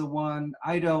was the one,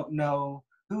 I don't know.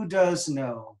 Who does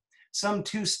know? Some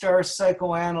two-star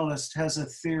psychoanalyst has a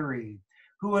theory.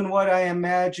 Who and what I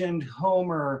imagined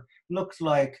Homer looked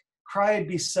like cried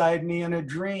beside me in a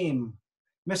dream.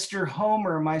 Mr.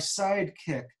 Homer, my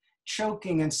sidekick,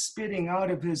 choking and spitting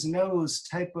out of his nose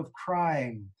type of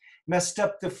crying. Messed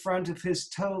up the front of his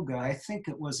toga. I think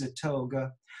it was a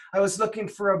toga. I was looking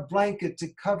for a blanket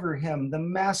to cover him, the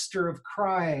master of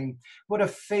crying. What a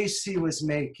face he was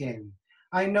making.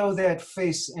 I know that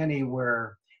face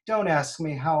anywhere. Don't ask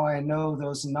me how I know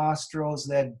those nostrils,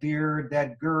 that beard,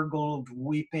 that gurgled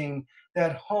weeping,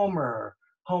 that Homer,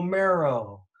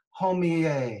 Homero,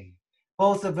 Homie,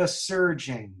 both of us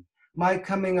surging, my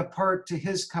coming apart to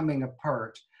his coming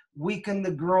apart, weaken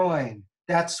the groin.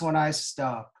 That's when I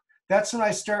stop. That's when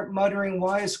I start muttering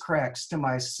wisecracks to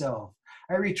myself.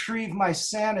 I retrieve my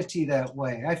sanity that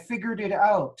way. I figured it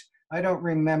out. I don't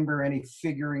remember any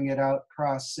figuring it out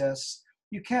process.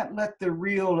 You can't let the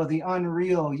real or the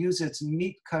unreal use its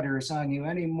meat cutters on you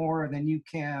any more than you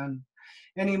can,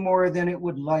 any more than it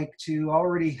would like to,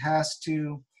 already has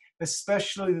to,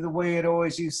 especially the way it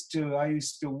always used to. I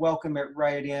used to welcome it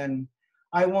right in.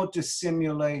 I won't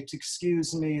dissimulate,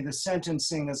 excuse me, the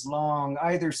sentencing is long,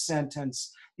 either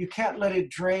sentence. You can't let it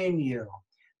drain you.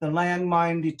 The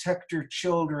landmine detector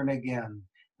children again,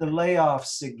 the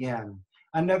layoffs again.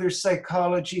 Another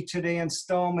Psychology Today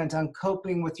installment on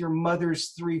coping with your mother's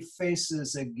three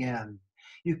faces again.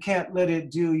 You can't let it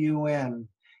do you in.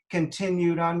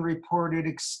 Continued unreported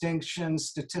extinction,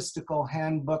 statistical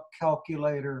handbook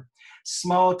calculator,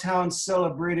 small town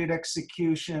celebrated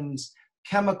executions,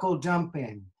 chemical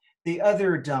dumping, the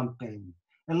other dumping,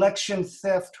 election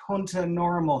theft, junta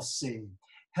normalcy,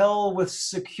 hell with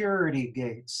security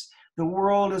gates. The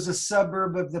world is a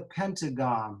suburb of the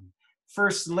Pentagon.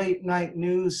 First late night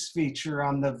news feature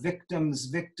on the victim's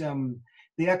victim,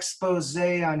 the expose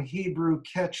on Hebrew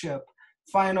ketchup,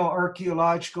 final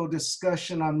archaeological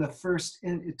discussion on the first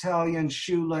Italian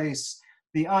shoelace,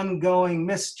 the ongoing,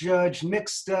 misjudged,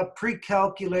 mixed up,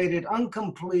 pre-calculated,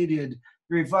 uncompleted,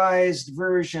 revised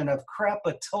version of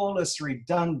Crapitolus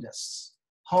Redundus,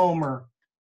 Homer,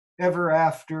 ever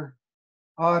after,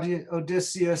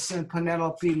 Odysseus and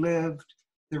Penelope lived.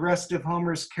 The rest of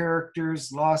Homer's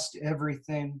characters lost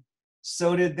everything.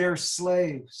 So did their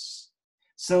slaves.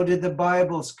 So did the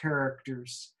Bible's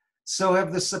characters. So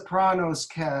have the Sopranos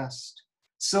cast.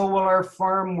 So will our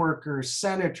farm workers,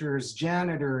 senators,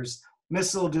 janitors,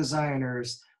 missile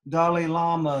designers, Dalai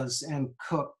Lamas, and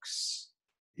cooks.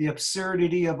 The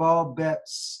absurdity of all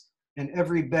bets, and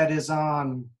every bet is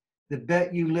on. The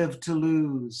bet you live to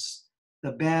lose.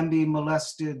 The Bambi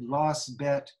molested lost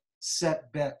bet,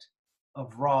 set bet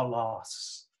of raw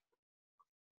loss.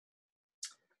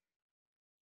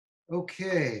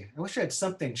 Okay, I wish I had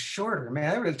something shorter,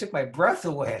 man. That really took my breath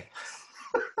away.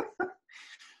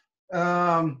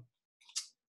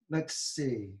 Let's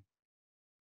see.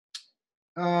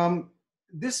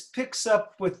 This picks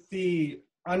up with the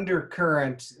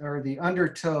undercurrent or the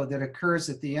undertow that occurs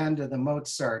at the end of the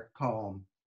Mozart poem.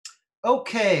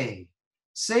 Okay,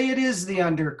 say it is the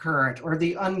undercurrent or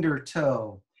the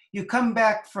undertow. You come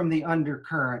back from the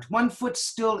undercurrent, one foot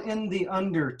still in the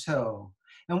undertow.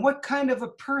 And what kind of a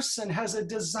person has a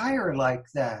desire like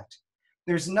that?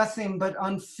 There's nothing but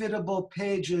unfittable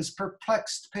pages,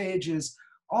 perplexed pages,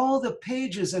 all the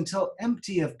pages until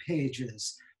empty of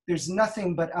pages. There's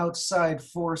nothing but outside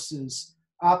forces,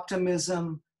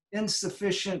 optimism,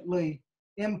 insufficiently,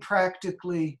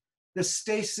 impractically, the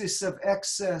stasis of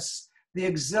excess, the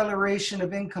exhilaration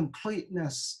of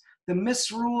incompleteness, the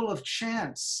misrule of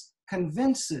chance,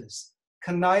 convinces,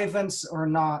 connivance or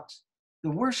not.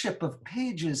 The worship of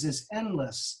pages is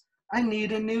endless. I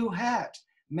need a new hat.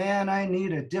 Man, I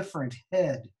need a different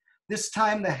head. This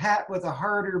time the hat with a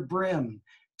harder brim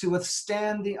to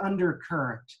withstand the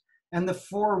undercurrent and the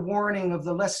forewarning of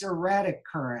the less erratic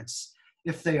currents,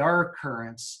 if they are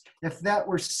currents. If that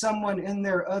were someone in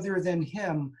there other than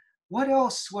him, what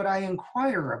else would I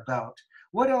inquire about?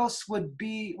 What else would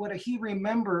he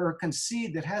remember or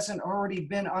concede that hasn't already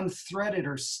been unthreaded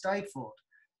or stifled?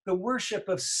 The worship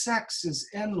of sex is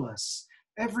endless.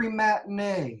 Every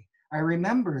matinee, I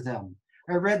remember them.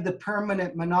 I read the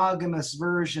permanent monogamous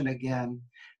version again.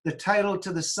 The title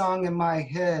to the song in my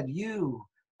head, You,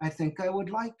 I think I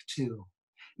would like to.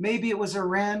 Maybe it was a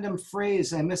random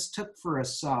phrase I mistook for a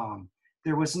song.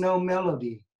 There was no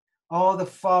melody. All the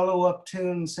follow-up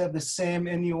tunes have the same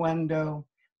innuendo.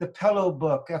 The Pillow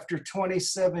Book after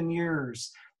 27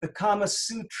 years. The Kama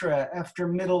Sutra after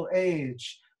middle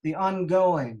age. The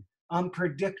ongoing,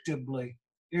 unpredictably,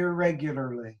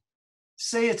 irregularly.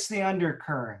 Say it's the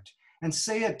undercurrent, and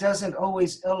say it doesn't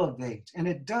always elevate, and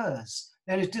it does,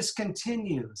 and it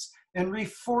discontinues, and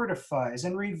refortifies,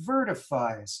 and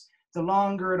revertifies. The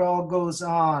longer it all goes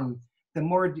on, the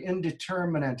more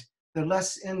indeterminate, the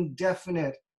less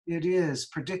indefinite it is,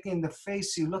 predicting the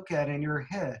face you look at in your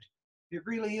head. It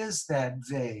really is that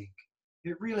vague.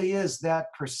 It really is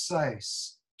that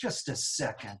precise. Just a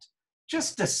second.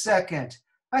 Just a second.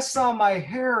 I saw my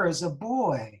hair as a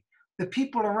boy. The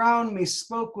people around me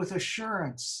spoke with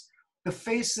assurance. The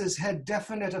faces had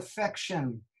definite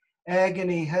affection.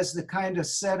 Agony has the kind of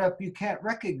setup you can't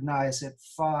recognize at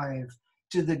 5,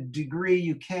 to the degree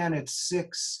you can at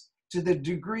 6, to the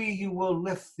degree you will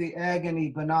lift the agony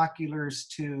binoculars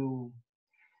to.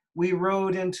 We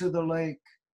rode into the lake.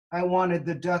 I wanted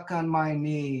the duck on my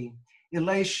knee.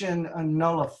 Elation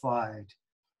unnullified.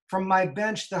 From my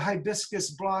bench, the hibiscus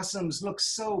blossoms looked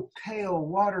so pale,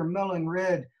 watermelon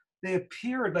red, they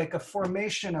appeared like a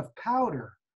formation of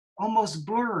powder, almost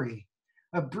blurry.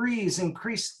 A breeze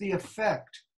increased the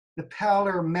effect, the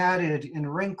pallor matted in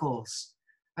wrinkles.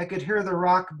 I could hear the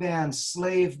rock band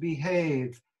Slave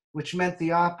Behave, which meant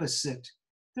the opposite.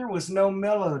 There was no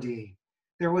melody.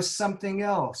 There was something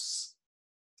else.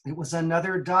 It was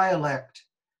another dialect.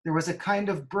 There was a kind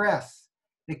of breath.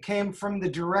 It came from the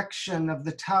direction of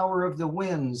the Tower of the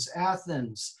Winds,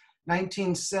 Athens,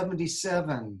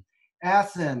 1977.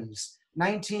 Athens,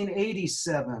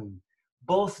 1987.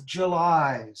 Both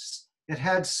Julys. It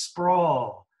had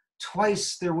sprawl.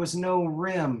 Twice there was no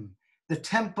rim. The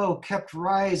tempo kept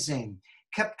rising,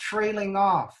 kept trailing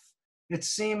off. It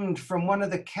seemed from one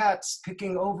of the cats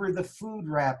picking over the food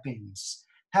wrappings.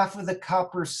 Half of the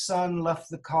copper sun left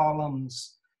the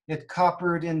columns. It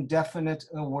coppered indefinite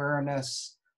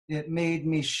awareness. It made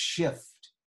me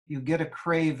shift. You get a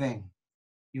craving.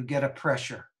 You get a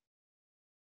pressure.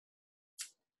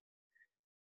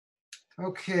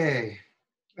 Okay.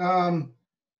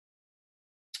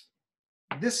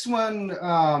 This one,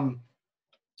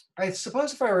 I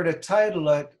suppose if I were to title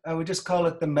it, I would just call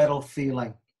it The Metal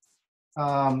Feeling.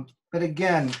 But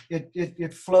again,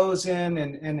 it flows in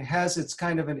and has its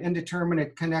kind of an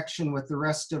indeterminate connection with the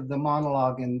rest of the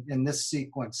monologue in this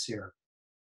sequence here.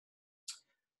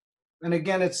 And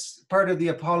again, it's part of the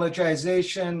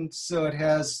apologization, so it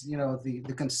has, you know, the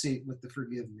conceit with the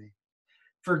forgive me.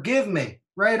 Forgive me,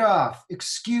 right off,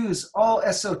 excuse all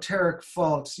esoteric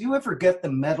faults. You ever get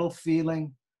the metal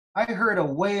feeling? I heard a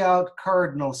way out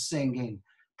cardinal singing,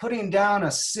 putting down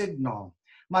a signal.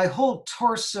 My whole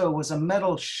torso was a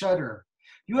metal shutter.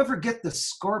 You ever get the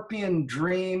scorpion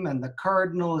dream and the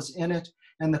cardinal is in it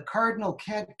and the cardinal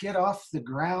can't get off the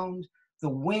ground? The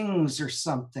wings or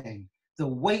something, the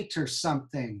weight or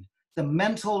something, the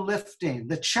mental lifting,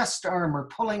 the chest armor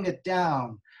pulling it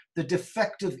down, the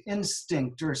defective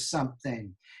instinct or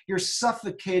something. You're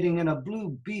suffocating in a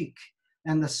blue beak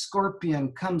and the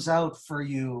scorpion comes out for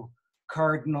you,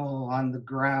 cardinal on the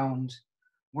ground.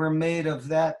 We're made of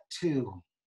that too.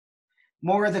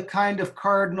 more the kind of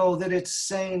cardinal that it's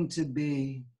sane to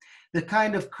be, the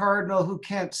kind of cardinal who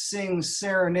can't sing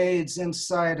serenades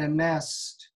inside a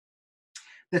nest,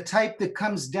 the type that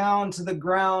comes down to the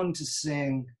ground to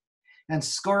sing, and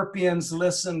scorpions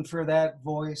listen for that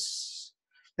voice.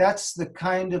 That's the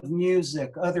kind of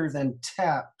music, other than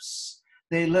taps,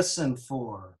 they listen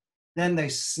for. Then they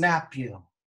snap you.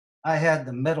 I had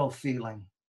the middle feeling.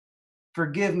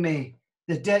 Forgive me,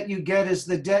 the debt you get is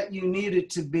the debt you need it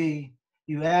to be.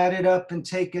 You add it up and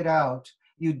take it out.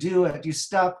 You do it, you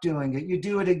stop doing it, you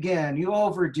do it again, you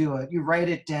overdo it, you write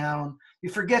it down, you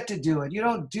forget to do it, you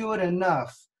don't do it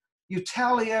enough. You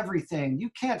tally everything, you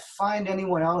can't find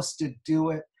anyone else to do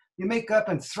it. You make up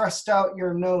and thrust out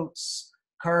your notes,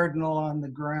 cardinal on the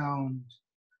ground.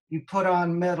 You put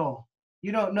on metal,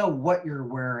 you don't know what you're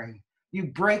wearing.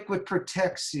 You break what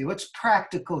protects you, it's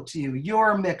practical to you,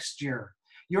 your mixture.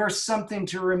 You're something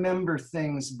to remember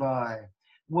things by.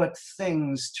 What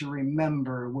things to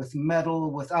remember, with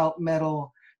metal, without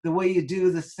metal, the way you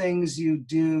do the things you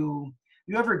do.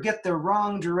 You ever get the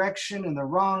wrong direction in the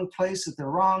wrong place at the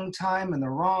wrong time in the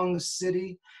wrong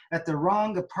city, at the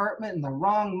wrong apartment in the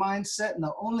wrong mindset in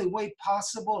the only way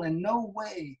possible and no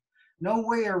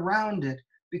way around it,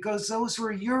 because those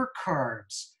were your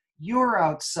cards, your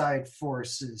outside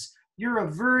forces, your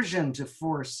aversion to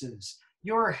forces,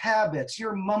 your habits,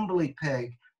 your mumbly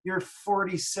peg, your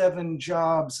 47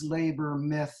 jobs labor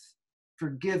myth.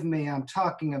 Forgive me, I'm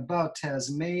talking about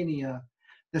Tasmania.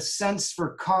 The sense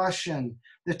for caution,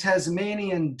 the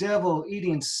Tasmanian devil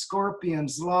eating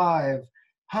scorpions live,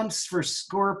 hunts for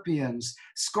scorpions.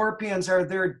 Scorpions are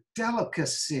their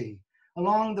delicacy.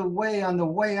 Along the way, on the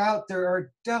way out, there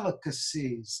are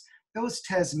delicacies. Those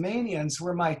Tasmanians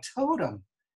were my totem.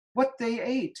 What they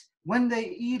ate, when they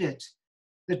eat it,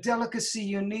 the delicacy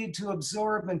you need to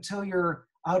absorb until you're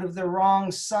out of the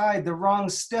wrong side, the wrong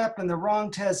step, and the wrong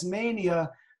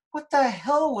Tasmania. What the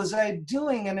hell was I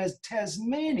doing in a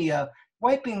Tasmania,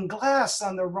 wiping glass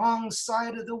on the wrong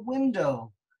side of the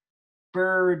window?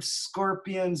 Birds,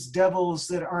 scorpions, devils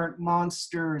that aren't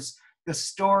monsters, the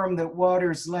storm that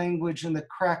waters language in the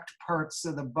cracked parts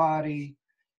of the body,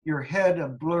 your head a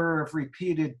blur of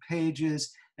repeated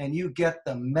pages, and you get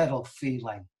the metal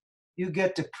feeling. You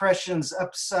get depression's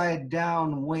upside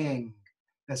down wing.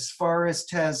 As far as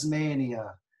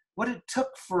Tasmania, what it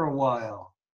took for a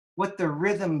while, what the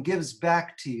rhythm gives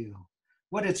back to you,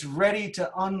 what it's ready to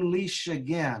unleash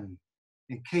again,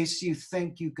 in case you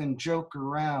think you can joke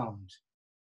around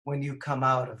when you come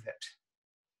out of it.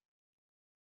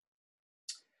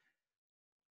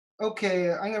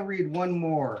 Okay, I'm gonna read one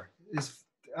more.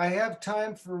 I have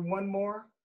time for one more?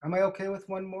 Am I okay with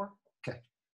one more? Okay.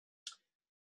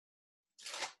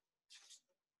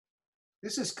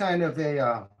 This is kind of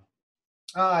a,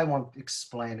 I won't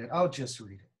explain it, I'll just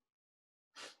read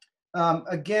it.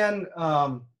 Again,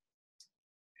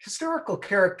 historical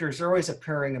characters are always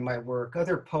appearing in my work,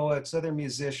 other poets, other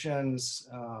musicians,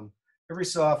 every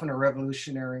so often a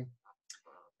revolutionary.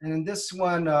 And in this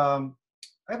one, I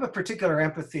have a particular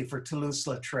empathy for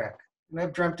Toulouse-Lautrec, and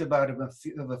I've dreamt about him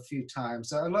a few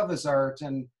times. I love his art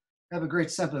and have a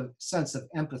great sense of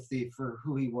empathy for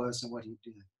who he was and what he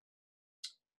did.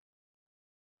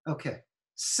 Okay,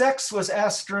 sex was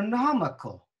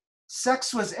astronomical.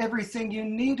 Sex was everything you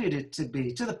needed it to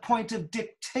be, to the point of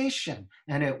dictation,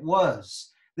 and it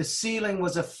was. The ceiling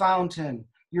was a fountain,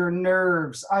 your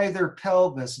nerves, either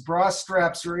pelvis, bra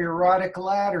straps or erotic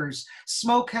ladders.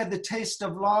 Smoke had the taste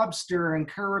of lobster and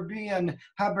Caribbean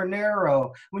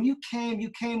habanero. When you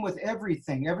came with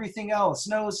everything, everything else,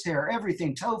 nose hair,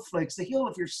 everything, toe flakes, the heel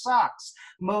of your socks,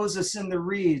 Moses in the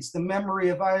reeds, the memory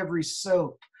of ivory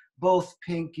soap, both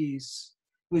pinkies.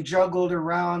 We juggled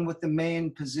around with the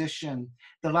main position.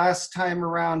 The last time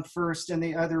around first and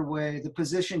the other way, the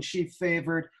position she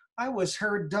favored, I was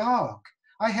her dog.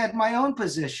 I had my own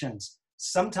positions.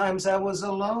 Sometimes I was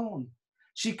alone.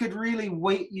 She could really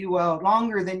wait you out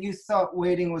longer than you thought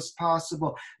waiting was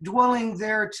possible, dwelling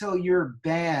there till you're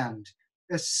banned.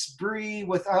 Esprit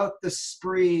without the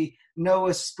spree, no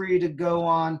esprit to go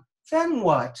on. Then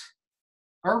what?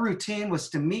 Our routine was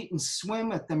to meet and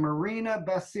swim at the Marina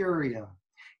Bathyria,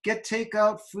 get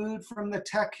takeout food from the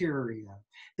tech area,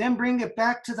 then bring it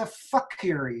back to the fuck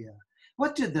area.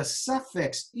 What did the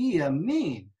suffix ia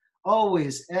mean?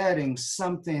 Always adding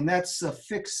something. That's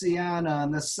Suffixiana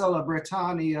and the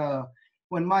Celebritania.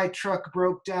 When my truck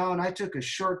broke down, I took a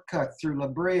shortcut through La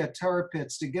Brea tar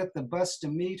pits to get the bus to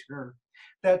meet her.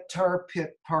 That tar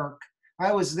pit park,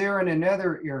 I was there in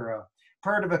another era,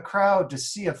 part of a crowd to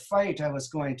see a fight I was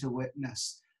going to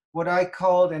witness, what I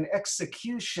called an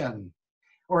execution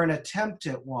or an attempt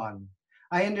at one.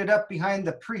 I ended up behind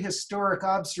the prehistoric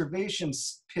observation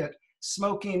pit,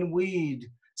 smoking weed.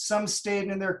 Some stayed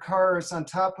in their cars on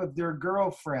top of their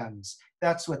girlfriends.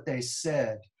 That's what they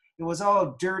said. It was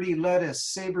all dirty lettuce,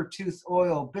 saber-tooth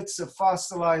oil, bits of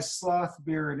fossilized sloth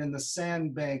beard in the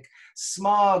sandbank,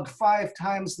 smog 5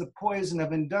 times the poison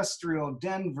of industrial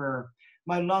Denver.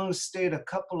 My lungs stayed a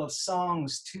couple of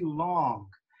songs too long.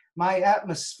 My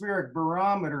atmospheric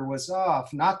barometer was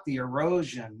off, not the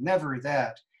erosion, never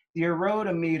that. The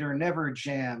erotometer never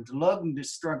jammed. Lung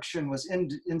destruction was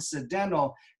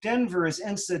incidental. Denver is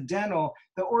incidental.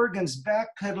 The organs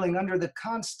backpedaling under the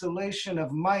constellation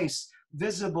of mice,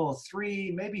 visible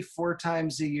 3, maybe 4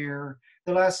 times a year.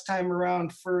 The last time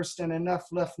around first, and enough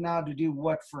left now to do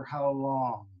what for how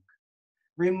long.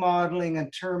 Remodeling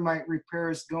and termite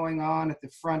repairs going on at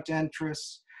the front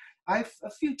entrance. A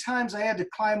few times I had to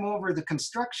climb over the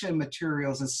construction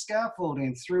materials and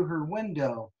scaffolding through her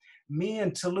window. Me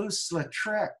and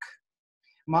Toulouse-Lautrec.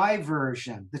 My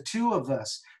version, the 2 of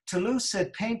us. Toulouse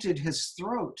had painted his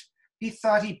throat. He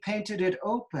thought he painted it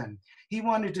open. He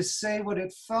wanted to say what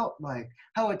it felt like,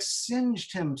 how it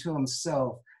singed him to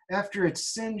himself after it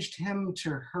singed him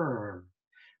to her.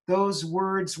 Those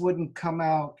words wouldn't come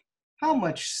out. How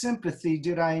much sympathy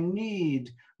did I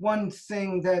need? One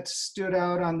thing that stood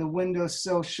out on the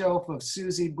windowsill shelf of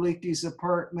Susie Bleaky's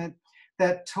apartment,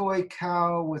 that toy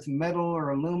cow with metal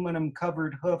or aluminum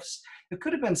covered hoofs. It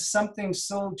could have been something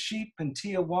sold cheap in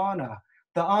Tijuana.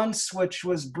 The on switch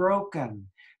was broken.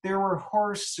 There were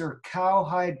horse or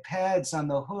cowhide pads on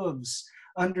the hooves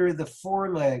under the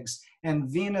forelegs, and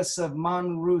Venus of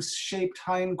Monrose shaped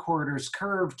hindquarters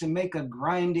curved to make a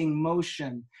grinding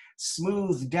motion,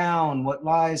 smooth down what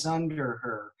lies under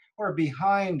her or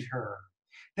behind her.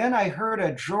 Then I heard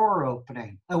a drawer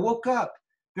opening. I woke up.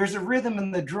 There's a rhythm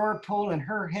in the drawer pull in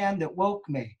her hand that woke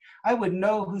me. I would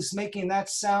know who's making that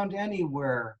sound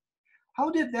anywhere. How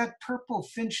did that purple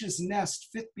finch's nest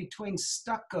fit between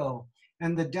stucco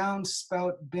and the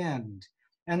downspout bend,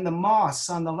 and the moss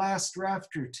on the last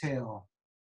rafter tail?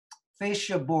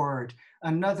 Fascia board,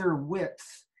 another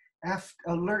width,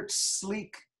 alert,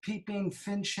 sleek, peeping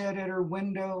finch head at her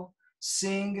window,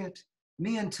 seeing it,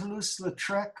 me and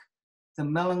Toulouse-Lautrec, the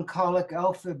melancholic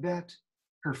alphabet,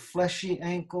 her fleshy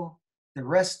ankle, the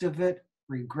rest of it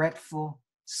regretful,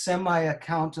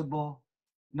 semi-accountable,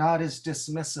 not as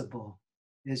dismissible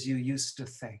as you used to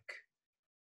think.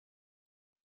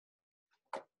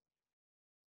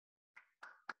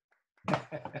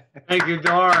 Thank you,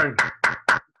 Doren.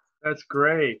 That's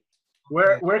great.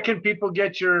 Where can people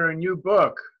get your new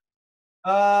book?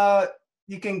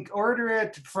 You can order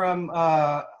it from,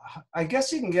 I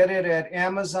guess you can get it at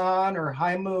Amazon or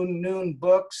highmoonoon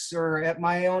books, or at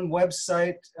my own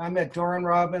website. I'm at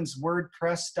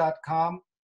dorenrobbinswordpress.com.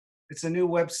 It's a new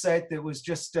website that was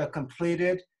just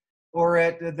completed. Or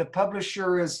at the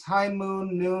publisher is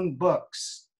highmoonoon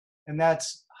books, and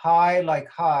that's high like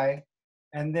high,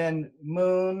 and then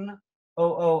moon,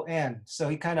 O-O-N. So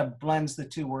he kind of blends the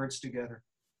 2 words together.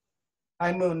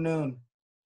 Highmoonoon.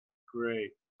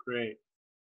 Great, great.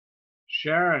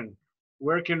 Sharon,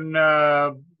 where can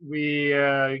we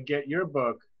get your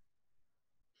book?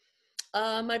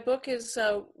 My book is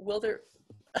Will There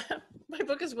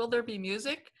Be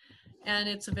Music, and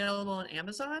it's available on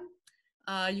Amazon.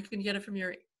 You can get it from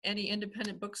any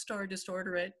independent bookstore. Just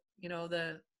order it. You know,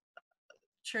 the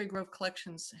Cherry Grove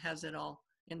Collections has it all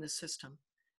in the system.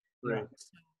 Right.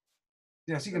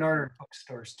 Yes, you can order at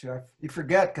bookstores too. You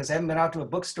forget because I haven't been out to a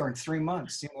bookstore in 3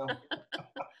 months. You know.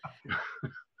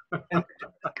 And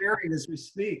preparing as we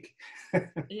speak.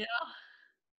 Yeah.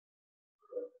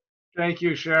 Thank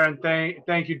you, Sharon.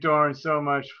 Thank you, Doren, so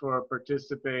much for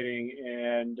participating.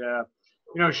 And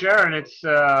you know, Sharon, it's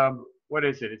what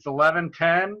is it? It's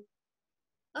 11:10.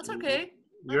 That's okay.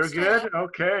 You're good.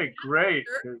 Okay, great.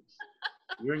 Sure.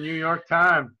 You're in New York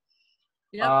time.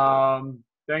 Yep.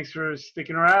 Thanks for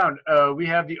sticking around. We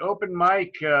have the open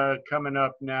mic coming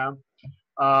up now.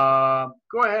 Go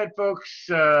ahead, folks.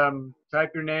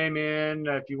 Type your name in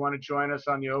if you want to join us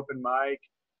on the open mic.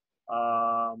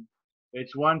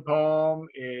 It's 1 poem.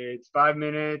 It's 5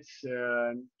 minutes.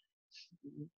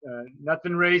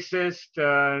 Nothing racist.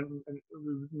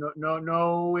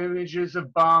 No images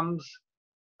of bums.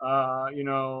 You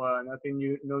know,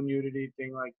 nothing. No nudity.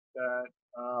 Thing like that.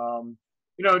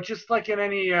 You know, just like in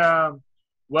any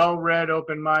well-read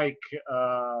open mic,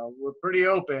 we're pretty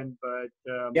open, but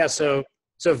yeah. So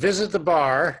visit the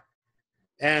bar,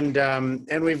 and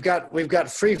we've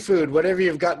got free food, whatever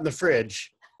you've got in the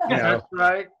fridge. You know, that's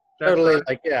right. That's totally right.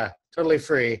 like totally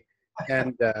free,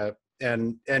 and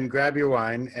grab your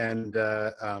wine, and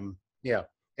yeah,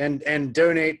 and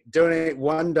donate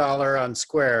 $1 on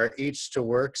Square each to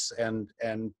Works and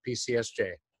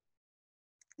PCSJ.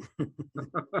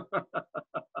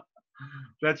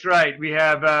 That's right. We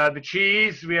have the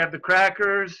cheese, we have the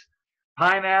crackers,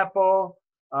 pineapple.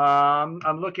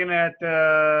 I'm looking at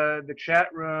the chat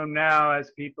room now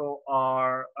as people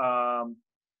are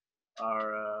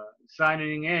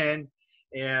signing in,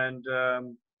 and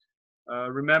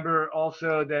remember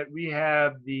also that we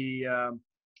have the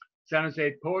San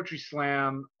Jose Poetry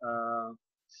Slam.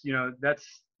 You know,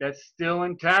 that's still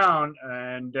in town,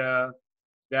 and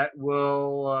that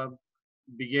will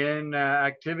begin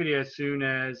activity as soon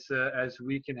as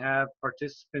we can have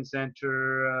participants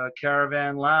enter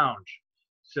Caravan Lounge.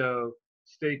 So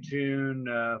stay tuned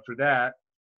for that.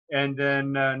 And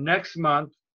then next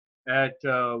month at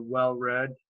Well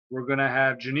Read, we're going to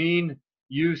have Janine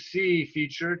UC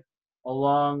featured,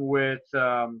 along with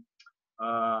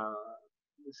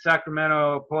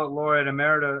Sacramento Poet Laureate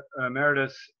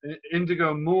Emeritus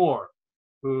Indigo Moore,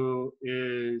 who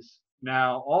is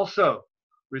now also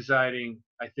residing,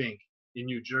 I think, in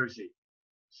New Jersey.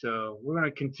 So we're going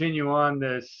to continue on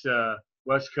this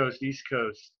West Coast, East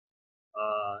Coast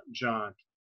jaunt.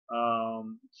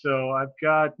 So I've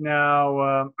got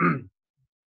now,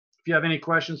 if you have any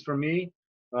questions for me,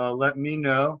 let me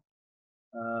know.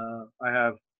 I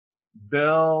have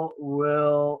Bill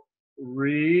will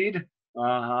read.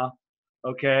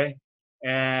 Okay.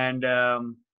 And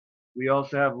we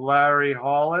also have Larry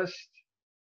Hollist.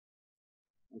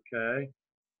 Okay.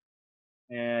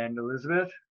 And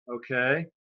Elizabeth. Okay.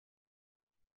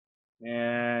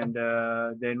 And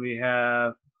then we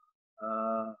have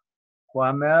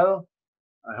Quamel.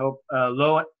 I hope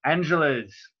Lo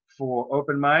Angeles for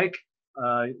open mic.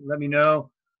 Let me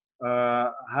know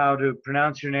how to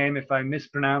pronounce your name. If I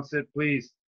mispronounce it,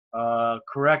 please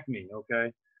correct me,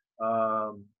 okay?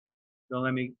 Don't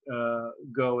let me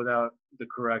go without the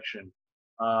correction.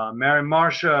 Mary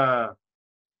Marcia.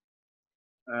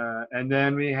 And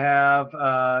then we have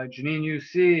Janine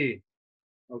UC.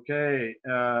 Okay.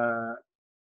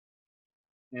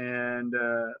 And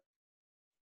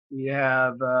we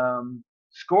have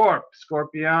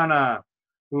Scorpiana,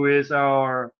 who is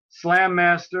our slam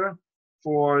master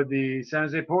for the San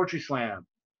Jose Poetry Slam.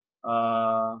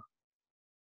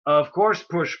 Of course,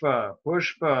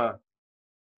 Pushpa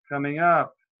coming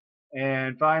up.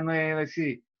 And finally, let's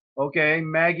see. Okay,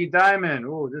 Maggie Diamond.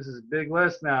 Oh, this is a big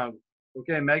list now.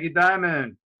 Okay, Maggie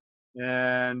Diamond.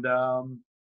 And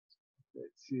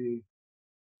let's see.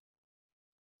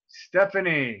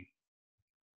 Stephanie.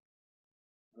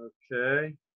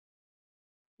 Okay.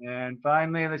 And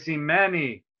finally, let's see,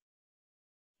 Manny.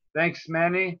 Thanks,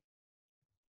 Manny.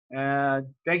 And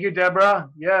thank you, Deborah.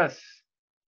 Yes.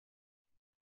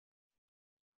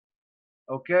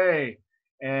 Okay.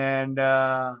 And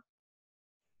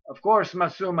of course,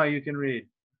 Masuma, you can read.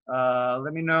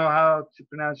 Let me know how to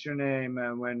pronounce your name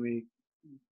when we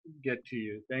get to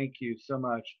you. Thank you so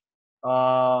much.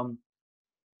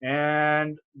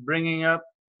 And bringing up,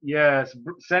 yes,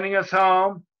 sending us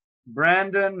home,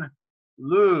 Brandon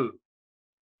Liu.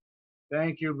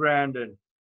 Thank you, Brandon.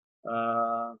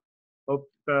 Hope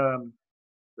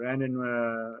Brandon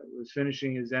was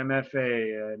finishing his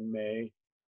MFA in May,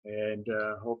 and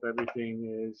hope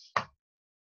everything is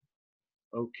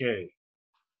okay.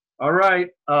 All right.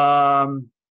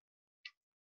 I'm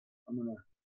gonna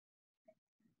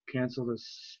cancel the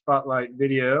spotlight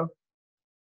video,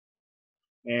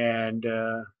 and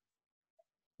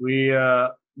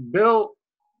Bill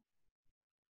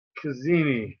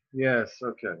Cazzini. Yes.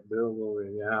 Okay. Bill will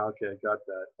read. Yeah. Okay. Got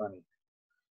that. Funny.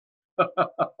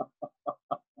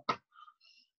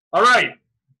 All right.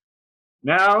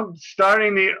 Now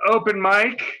starting the open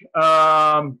mic.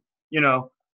 You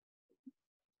know,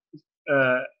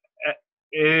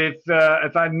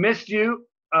 if I missed you,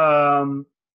 put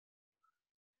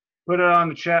it on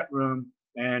the chat room,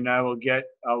 and I will get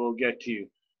to you.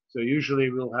 So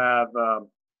usually we'll have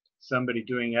somebody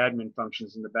doing admin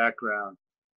functions in the background,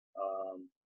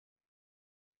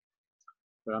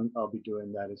 but I'll be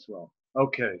doing that as well.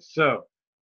 Okay, so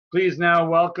please now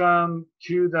welcome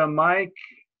to the mic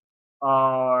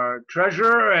our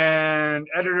treasurer and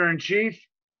editor-in-chief,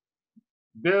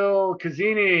 Bill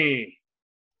Cazzini.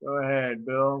 Go ahead,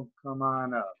 Bill. Come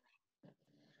on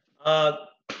up.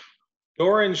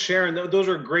 Doren, Sharon, those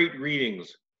are great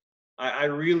readings. I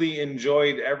really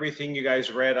enjoyed everything you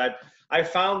guys read. I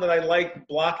found that I like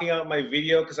blocking out my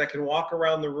video because I can walk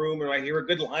around the room and I hear a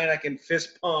good line, I can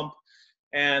fist pump,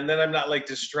 and then I'm not like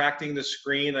distracting the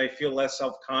screen. I feel less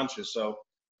self-conscious. So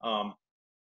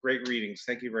great readings.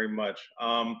 Thank you very much.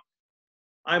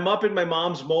 I'm up in my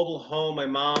mom's mobile home. My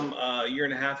mom, a year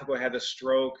and a half ago, had a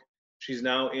stroke. She's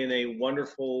now in a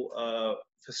wonderful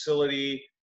facility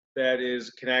that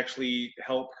can actually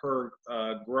help her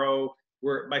grow.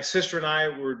 My sister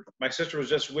was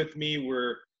just with me.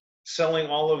 We're selling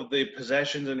all of the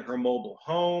possessions in her mobile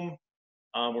home.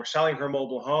 We're selling her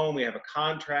mobile home. We have a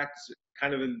contract. It's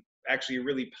kind of actually a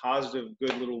really positive,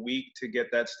 good little week to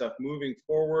get that stuff moving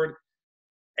forward.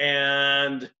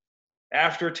 And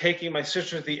after taking my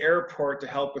sister to the airport to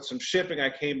help with some shipping, I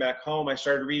came back home. I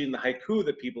started reading the haiku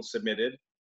that people submitted.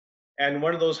 And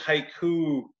one of those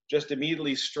haiku just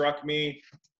immediately struck me.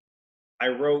 I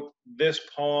wrote this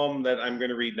poem that I'm going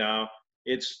to read now.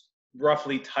 It's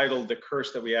roughly titled The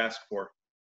Curse That We Ask For.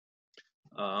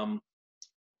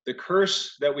 The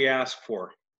Curse That We Ask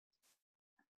For.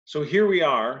 So here we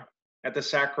are at the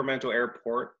Sacramento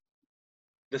airport,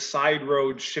 the side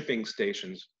road shipping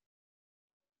stations.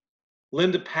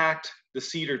 Linda packed the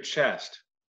cedar chest.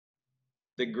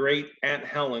 The great Aunt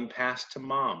Helen passed to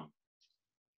Mom.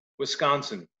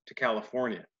 Wisconsin to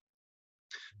California.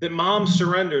 That Mom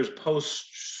surrenders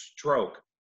post-stroke.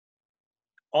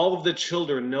 All of the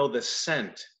children know the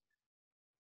scent,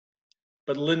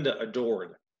 but Linda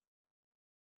adored.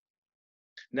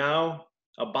 Now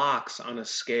a box on a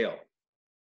scale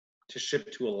to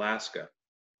ship to Alaska.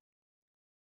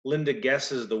 Linda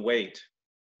guesses the weight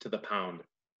to the pound.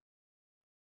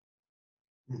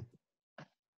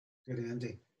 Good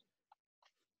ending.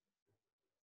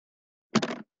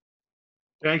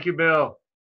 Thank you, Bill.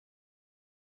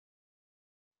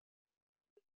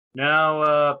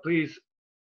 Now, please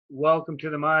welcome to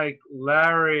the mic,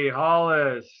 Larry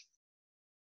Hollis.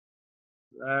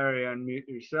 Larry, unmute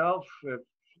yourself.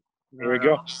 There we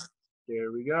go.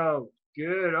 There we go.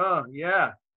 Good. Oh,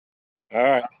 yeah.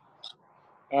 All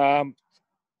right.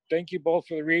 Thank you both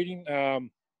for the reading.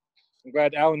 I'm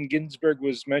glad Allen Ginsberg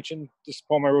was mentioned. This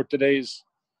poem I wrote today is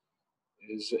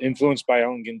influenced by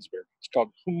Allen Ginsberg. It's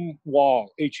called Hum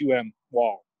Wall, H-U-M,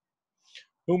 Wall.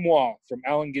 Hum Wall from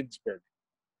Allen Ginsberg.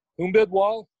 Whom build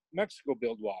wall? Mexico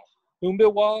build wall. Whom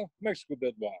build wall? Mexico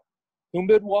build wall. Whom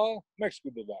build wall? Mexico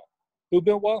build wall. Who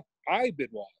build wall? I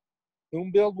build wall.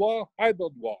 Whom build wall? I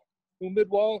build wall. Whom build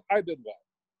wall? I build wall.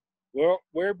 Well,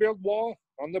 where build wall?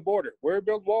 On the border. Where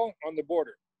build wall? On the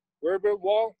border. Where build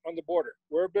wall? On the border.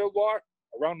 Where build wall?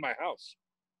 Around my house.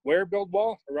 Where build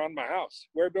wall? Around my house.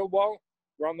 Where build wall?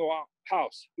 Around the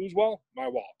house. Whose wall? My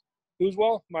wall. Whose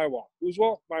wall? My wall. Whose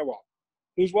wall? My wall.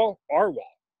 Whose wall? Our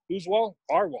wall. Whose wall?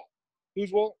 Our wall.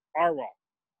 Whose wall? Our wall.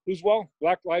 Whose wall?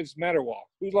 Black Lives Matter wall.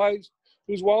 Whose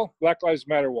wall? Black Lives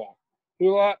Matter wall.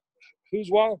 Whose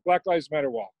wall? Black Lives Matter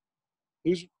wall.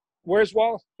 Where's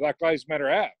wall? Black Lives Matter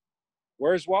Ave.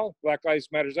 Where's wall? Black Lives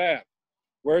Matter's Ave.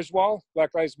 Where's wall?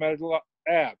 Black Lives Matter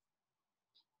Ave.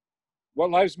 What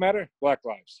lives matter? Black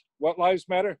lives. What lives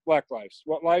matter? Black lives.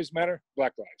 What lives matter?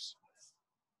 Black lives.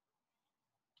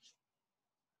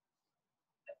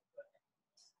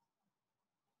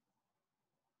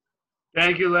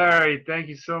 Thank you, Larry. Thank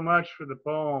you so much for the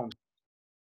poem.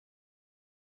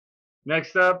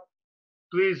 Next up,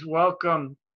 please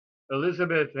welcome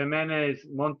Elizabeth Jimenez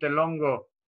Montelongo.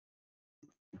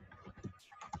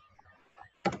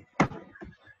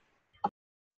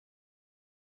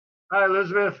 Hi,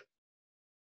 Elizabeth.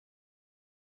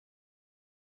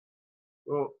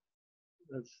 Oh,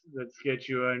 let's get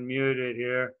you unmuted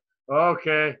here.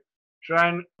 Okay,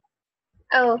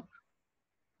 Oh,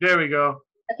 there we go.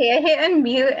 okay, I hit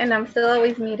unmute and I'm still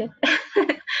always muted.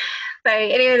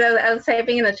 Sorry, anyways, I was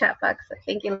typing in the chat box. So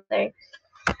thank you, Larry.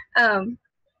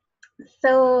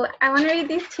 So I want to read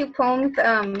these two poems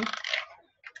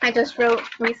I just wrote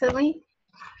recently.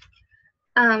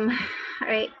 All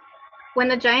right. When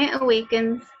the giant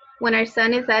awakens, when our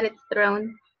sun is at its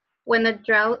throne, when the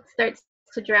drought starts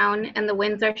to drown and the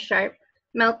winds are sharp,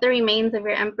 melt the remains of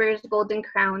your emperor's golden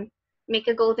crown. Make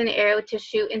a golden arrow to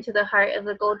shoot into the heart of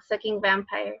the gold-sucking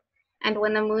vampire. And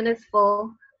when the moon is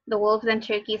full, the wolves and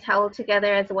turkeys howl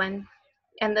together as one,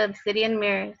 and the obsidian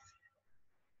mirrors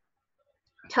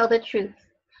tell the truth.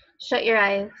 Shut your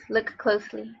eyes, look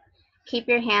closely. Keep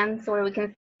your hands where we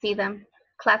can see them,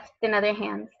 clasped in other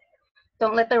hands.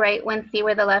 Don't let the right one see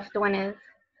where the left one is.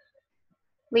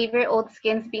 Leave your old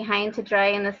skins behind to dry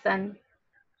in the sun.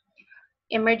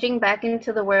 Emerging back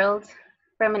into the world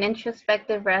from an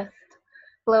introspective rest,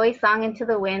 blow a song into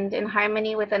the wind in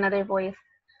harmony with another voice.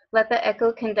 Let the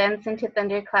echo condense into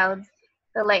thunder clouds.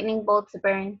 The lightning bolts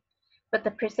burn, but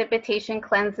the precipitation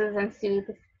cleanses and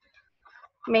soothes.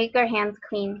 Make our hands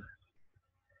clean.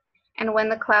 And when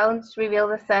the clouds reveal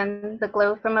the sun, the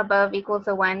glow from above equals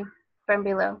a one from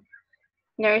below.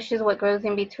 Nourishes what grows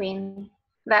in between.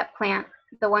 That plant,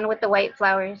 the one with the white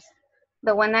flowers,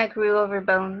 the one that grew over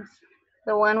bones,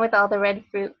 the one with all the red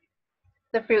fruit.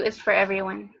 The fruit is for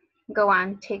everyone. Go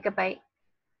on, take a bite.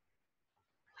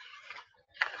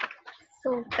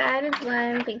 So that is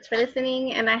one. Thanks for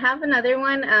listening. And I have another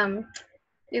one.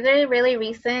 These are really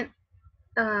recent.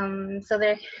 So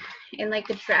they're in like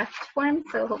a draft form.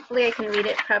 So hopefully I can read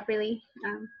it properly.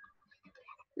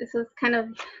 This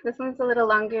one's a little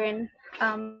longer in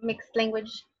mixed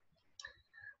language.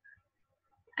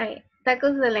 Alright.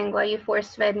 Tacos de lengua, you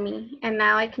force-fed me, and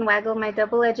now I can waggle my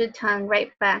double-edged tongue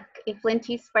right back, a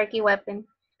flinty, sparky weapon,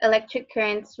 electric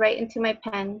currents right into my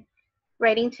pen,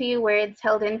 writing to you words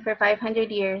held in for 500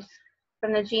 years,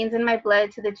 from the genes in my blood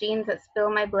to the genes that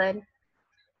spill my blood.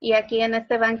 Y aquí en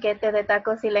este banquete de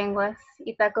tacos y lenguas,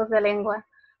 y tacos de lengua,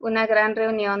 una gran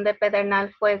reunión de pedernal,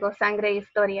 fuego, sangre,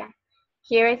 historia.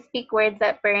 Here I speak words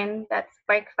that burn, that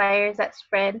spark fires that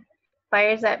spread,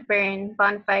 fires that burn,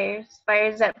 bonfires,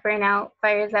 fires that burn out,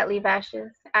 fires that leave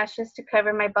ashes, ashes to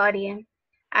cover my body in,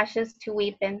 ashes to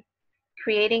weep in,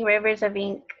 creating rivers of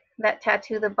ink that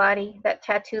tattoo the body, that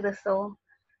tattoo the soul,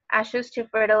 ashes to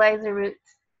fertilize the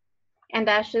roots, and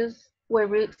ashes where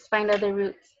roots find other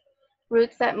roots,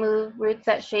 roots that move, roots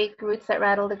that shake, roots that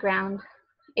rattle the ground,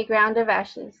 a ground of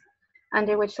ashes,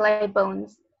 under which lie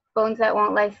bones, bones that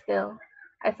won't lie still.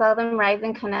 I saw them rise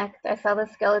and connect, I saw the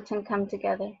skeleton come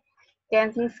together.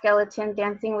 Dancing skeleton,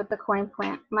 dancing with the corn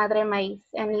plant, madre maíz,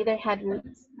 and neither had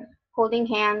roots. Holding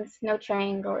hands, no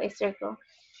triangle, a circle.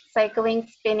 Cycling,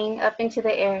 spinning, up into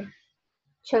the air.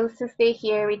 Chose to stay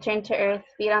here, return to earth,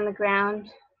 feet on the ground,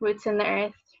 roots in the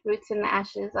earth, roots in the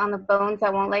ashes, on the bones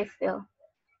that won't lie still.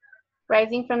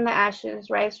 Rising from the ashes,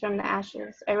 rise from the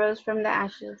ashes. I rose from the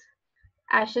ashes.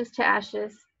 Ashes to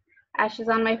ashes, ashes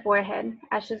on my forehead,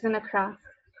 ashes in a cross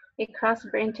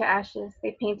burned to ashes,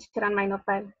 they painted on my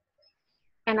nopal.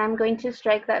 And I'm going to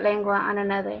strike that lengua on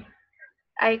another.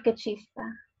 Ay, que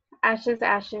chispa. Ashes,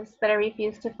 ashes, but I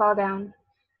refuse to fall down,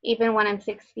 even when I'm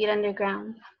 6 feet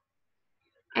underground.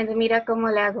 And mira como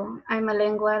le hago. I'm a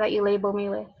lengua that you label me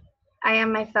with. I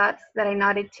am my thoughts that I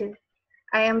nodded to.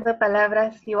 I am the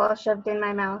palabras you all shoved in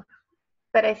my mouth,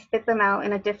 but I spit them out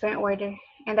in a different order,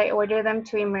 and I order them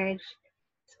to emerge,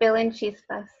 spill in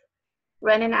chispas,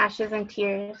 run in ashes and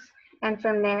tears, and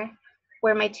from there,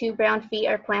 where my 2 brown feet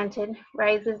are planted,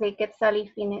 rises a Quetzali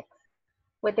phoenix,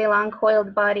 with a long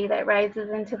coiled body that rises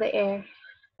into the air,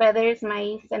 feathers,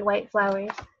 maíz, and white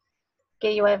flowers, que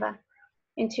llueva,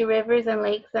 into rivers and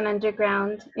lakes and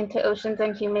underground, into oceans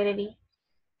and humidity,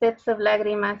 sips of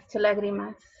lágrimas to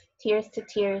lágrimas, tears to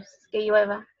tears, que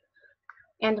llueva,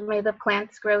 and may the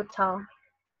plants grow tall.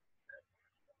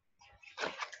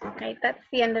 All right, that's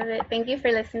the end of it. Thank you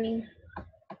for listening.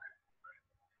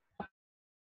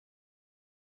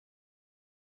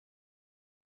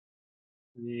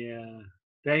 Yeah.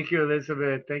 Thank you,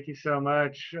 Elizabeth. Thank you so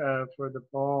much for the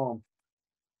poems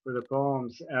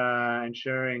and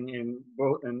sharing in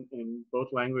both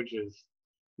languages.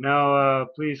 Now,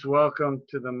 please welcome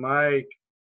to the mic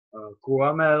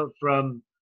Kwamel from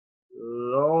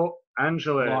Los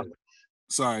Angeles.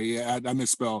 Sorry, yeah, I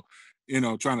misspelled.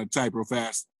 Trying to type real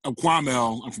fast. I'm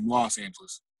Kwamel. I'm from Los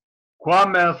Angeles.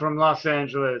 Kwamel from Los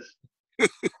Angeles.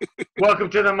 Welcome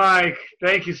to the mic.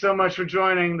 Thank you so much for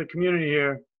joining the community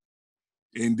here.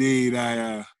 Indeed,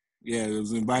 I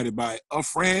was invited by a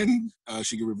friend.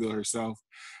 She can reveal herself.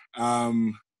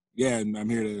 And I'm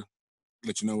here to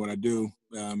let you know what I do.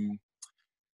 In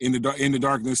the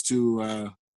darkness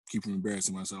to keep from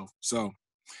embarrassing myself. So,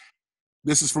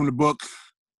 this is from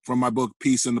my book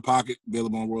Peace in the Pocket,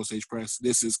 available on World Stage Press.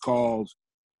 This is called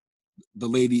 "The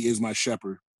Lady Is My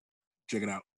Shepherd." Check it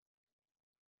out.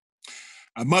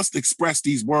 I must express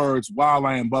these words while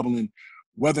I am bubbling.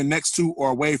 Whether next to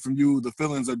or away from you, the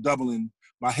feelings are doubling.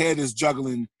 My head is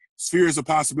juggling, spheres of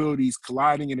possibilities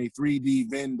colliding in a 3D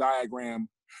Venn diagram.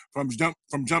 From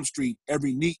Jump Street,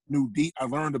 every neat new deed I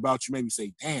learned about you made me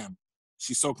say, damn,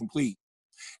 she's so complete.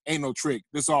 Ain't no trick,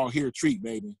 this all here treat,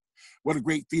 baby. What a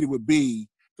great feat it would be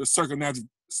to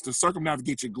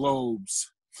circumnavigate your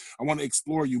globes. I want to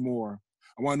explore you more.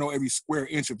 I want to know every square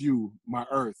inch of you, my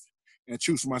earth, and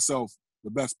choose for myself the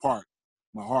best part,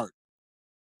 my heart.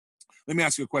 Let me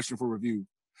ask you a question for review.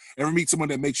 Ever meet someone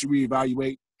that makes you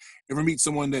reevaluate? Ever meet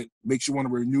someone that makes you want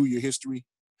to renew your history?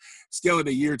 Scale it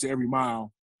a year to every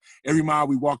mile. Every mile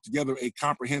we walk together, a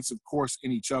comprehensive course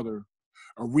in each other.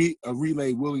 A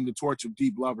relay wielding the torch of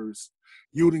deep lovers.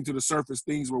 Yielding to the surface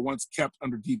things were once kept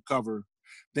under deep cover.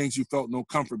 Things you felt no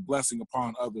comfort blessing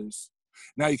upon others.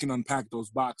 Now you can unpack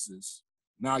those boxes.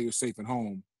 Now you're safe at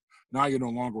home. Now you're no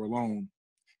longer alone.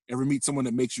 Ever meet someone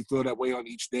that makes you feel that way on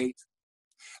each date?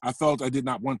 I felt I did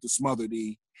not want to smother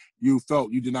thee. You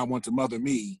felt you did not want to mother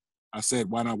me. I said,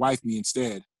 why not wife me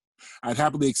instead? I'd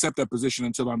happily accept that position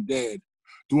until I'm dead.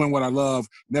 Doing what I love,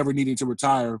 never needing to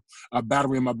retire, a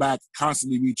battery in my back,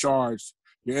 constantly recharged.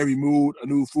 Your every mood, a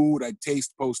new food I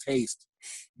taste post-haste.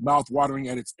 Mouth watering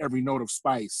at its every note of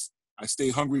spice. I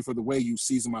stay hungry for the way you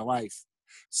season my life.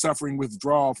 Suffering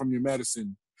withdrawal from your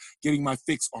medicine. Getting my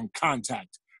fix on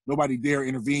contact. Nobody dare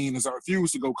intervene as I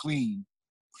refuse to go clean.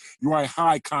 You are a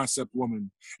high concept woman,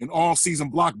 an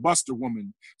all-season blockbuster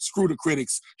woman. Screw the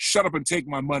critics. Shut up and take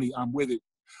my money. I'm with it.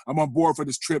 I'm on board for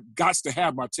this trip. Gots to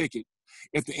have my ticket.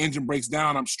 If the engine breaks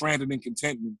down, I'm stranded in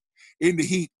contentment. In the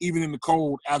heat, even in the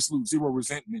cold, absolute zero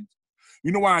resentment.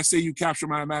 You know why I say you capture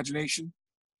my imagination?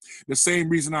 The same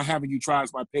reason I haven't you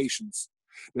tries my patience.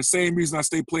 The same reason I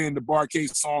stay playing the bar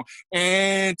case song,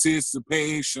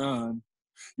 Anticipation.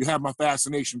 You have my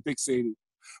fascination fixated.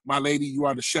 My lady, you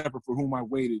are the shepherd for whom I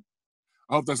waited.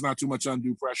 I hope that's not too much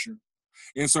undue pressure.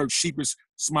 Insert sheepish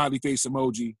smiley face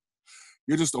emoji.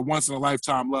 You're just a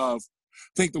once-in-a-lifetime love.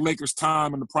 Think the Lakers'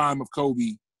 time in the prime of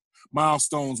Kobe.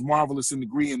 Milestones, marvelous in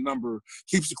degree and number.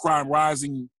 Keeps the cream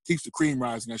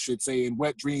rising, I should say, in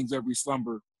wet dreams every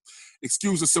slumber.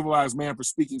 Excuse a civilized man for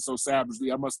speaking so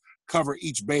savagely. I must cover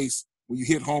each base when you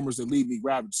hit homers that leave me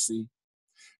ravaged, see.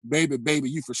 Baby,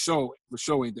 you for sure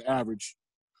ain't the average.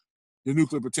 Your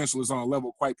nuclear potential is on a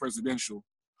level quite presidential.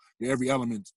 Your every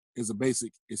element is a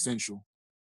basic essential.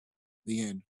 The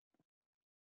end.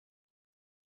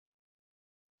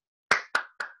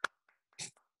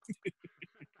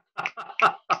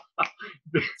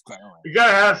 You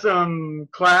gotta have some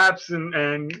claps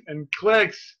and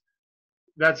clicks.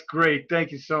 That's great.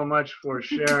 Thank you so much for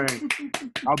sharing.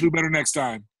 I'll do better next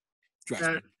time.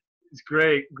 It's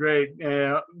great.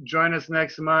 Join us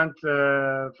next month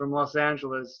from Los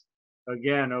Angeles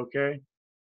again, okay?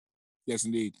 Yes,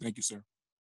 indeed. Thank you, sir.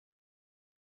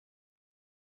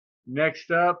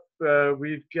 Next up,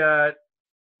 we've got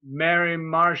Mary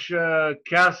Marcia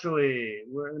Castley.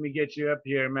 Let me get you up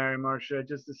here, Mary Marcia.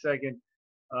 Just a second.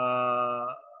 Okay,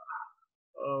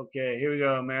 here we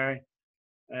go, Mary.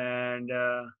 And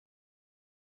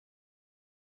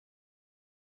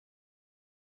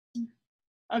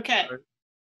okay.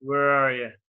 Where are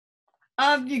you?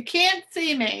 You can't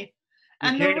see me,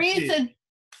 and the reason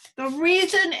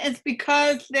is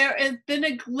because there has been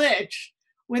a glitch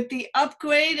with the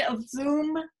upgrade of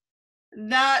Zoom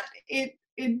that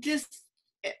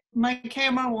my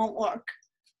camera won't work.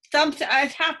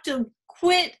 I'd have to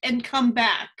quit and come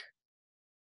back.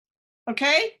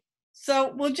 Okay?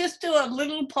 So we'll just do a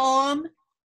little poem.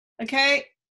 Okay?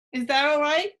 Is that all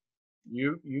right?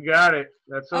 You got it.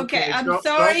 That's okay. Okay, I'm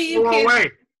sorry you can't.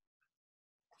 Away.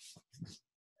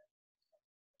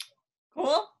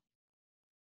 Cool?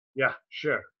 Yeah,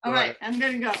 sure. All right, I'm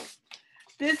gonna go.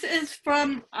 This is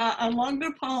from a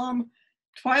longer poem,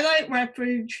 Twilight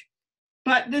Refuge,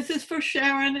 but this is for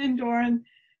Sharon and Doren.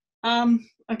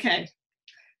 Okay.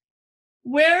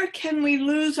 Where can we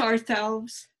lose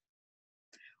ourselves?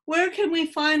 Where can we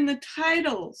find the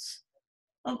titles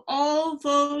of all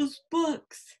those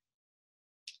books?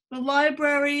 The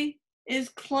library is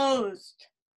closed.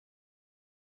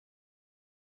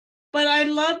 But I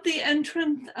love the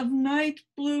entrance of night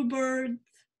bluebirds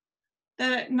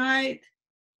that at night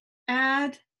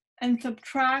add and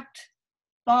subtract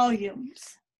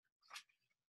volumes.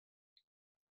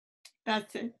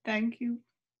 That's it. Thank you.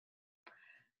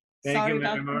 Thank you,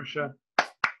 Mary Marcia.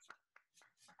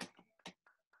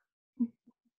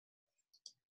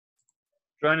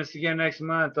 Join us again next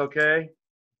month, okay?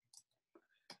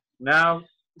 Now,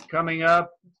 coming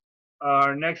up,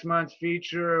 our next month's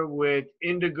feature with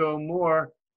Indigo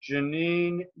Moore,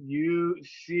 Janine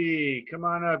UC. Come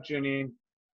on up, Janine.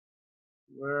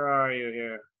 Where are you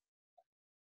here?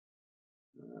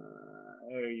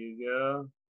 There you go.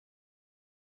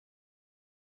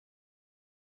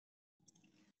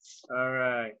 All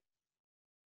right.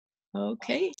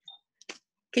 Okay.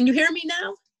 Can you hear me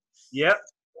now? Yep.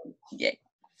 Yeah.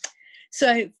 So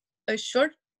I have a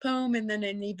short poem and then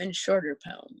an even shorter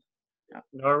poem.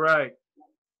 All right.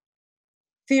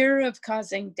 Fear of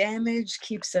causing damage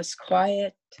keeps us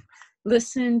quiet.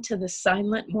 Listen to the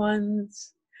silent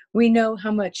ones. We know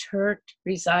how much hurt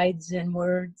resides in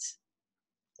words.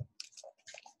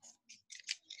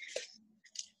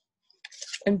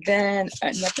 And then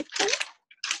another poem.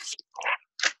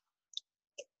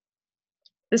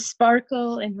 The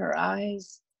sparkle in her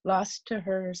eyes, lost to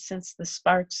her since the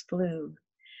sparks flew.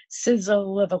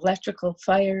 Sizzle of electrical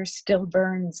fire still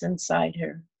burns inside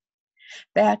her.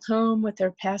 Back home with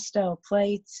her pastel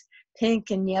plates,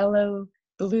 pink and yellow,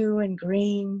 blue and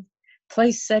green,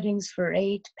 Place settings for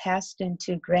 8 passed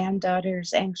into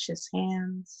granddaughter's anxious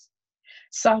hands.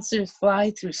 Saucers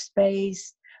fly through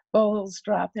space, bowls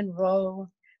drop and roll,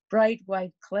 bright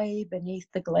white clay beneath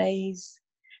the glaze.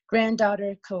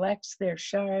 Granddaughter collects their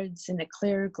shards in a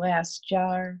clear glass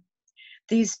jar.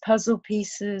 These puzzle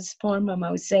pieces form a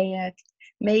mosaic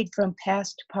made from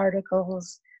past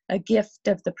particles, a gift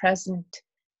of the present,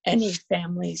 any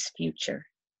family's future.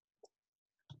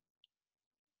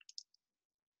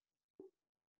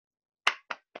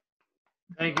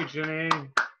 Thank you, Janine.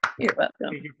 You're welcome.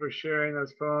 Thank you for sharing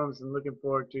those poems and looking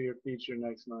forward to your feature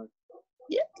next month.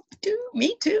 Yeah,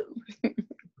 me too. Okay.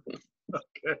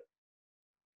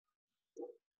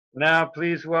 Now,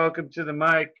 please welcome to the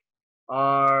mic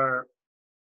our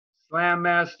slam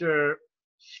master,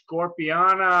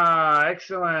 Scorpiana.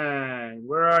 Excellent.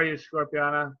 Where are you,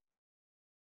 Scorpiana?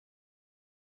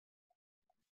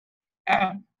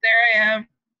 There I am.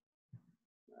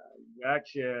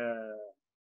 Gotcha.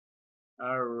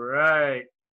 All right.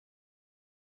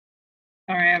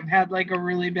 Sorry, I've had like a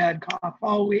really bad cough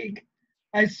all week.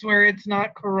 I swear it's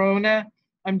not corona.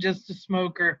 I'm just a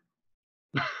smoker.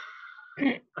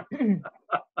 So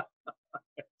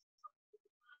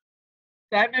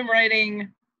I've been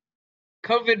writing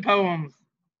COVID poems.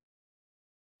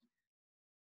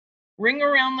 Ring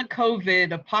around the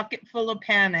COVID, a pocket full of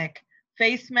panic.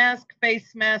 Face mask,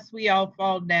 we all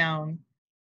fall down.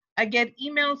 I get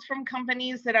emails from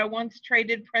companies that I once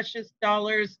traded precious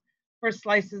dollars for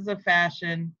slices of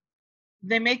fashion.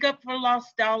 They make up for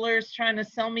lost dollars trying to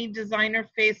sell me designer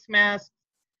face masks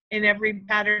in every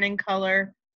pattern and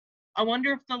color. I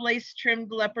wonder if the lace-trimmed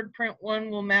leopard print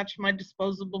one will match my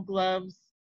disposable gloves.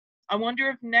 I wonder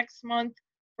if next month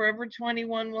Forever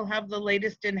 21 will have the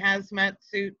latest in hazmat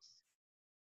suits.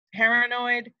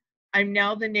 Paranoid, I'm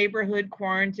now the neighborhood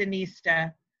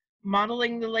quarantinista,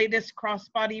 modeling the latest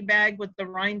crossbody bag with the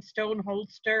rhinestone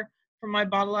holster for my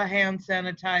bottle of hand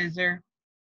sanitizer.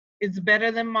 It's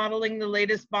better than modeling the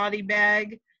latest body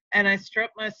bag, and I strut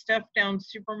my stuff down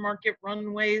supermarket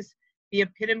runways, the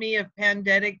epitome of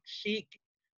pandemic chic,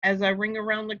 as I ring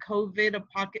around the COVID, a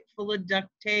pocket full of duct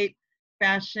tape,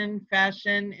 fashion,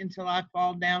 until I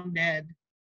fall down dead.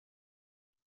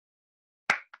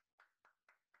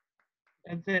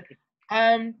 That's it.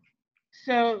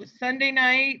 So Sunday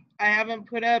night, I haven't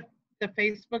put up the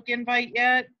Facebook invite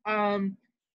yet.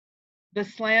 The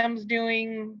Slam's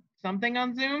doing something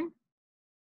on Zoom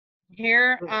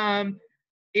here.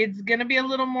 It's gonna be a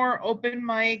little more open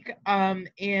mic,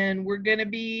 and we're gonna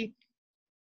be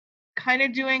kind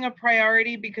of doing a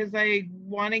priority because I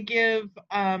want to give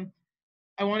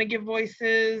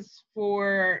voices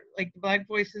for like the Black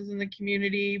voices in the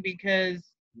community,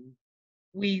 because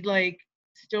we like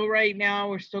still right now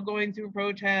we're still going through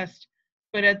protest,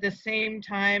 but at the same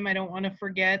time I don't want to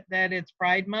forget that it's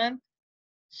Pride Month.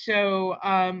 So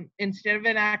instead of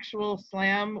an actual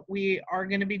slam, we are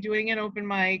going to be doing an open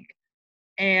mic,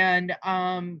 and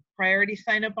priority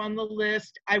sign up on the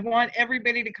list. I want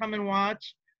everybody to come and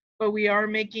watch, but we are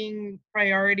making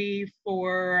priority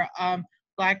for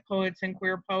Black poets and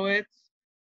queer poets.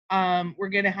 We're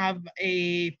going to have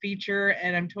a feature,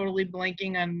 and I'm totally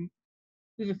blanking on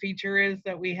who the feature is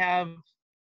that we have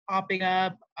popping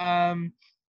up.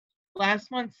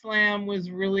 Last month's slam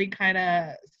was really kind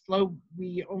of slow.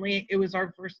 It was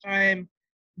our first time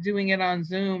doing it on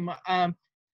Zoom.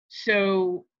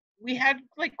 So we had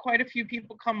like quite a few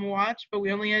people come watch, but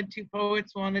we only had 2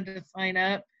 poets wanted to sign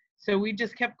up. So we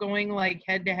just kept going like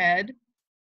head to head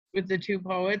with the 2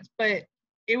 poets, but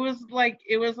it was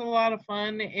a lot of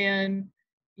fun. And,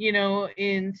 you know,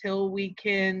 until we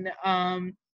can,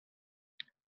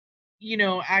 you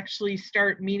know, actually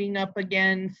start meeting up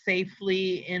again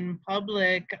safely in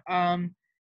public,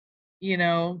 you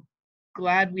know,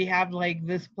 glad we have like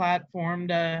this platform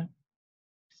to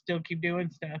still keep doing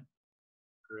stuff.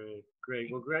 Great.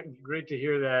 Well, great to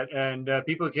hear that. And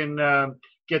people can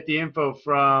get the info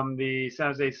from the San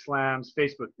Jose Slams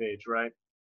Facebook page, right?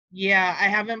 Yeah, I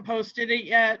haven't posted it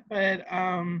yet, but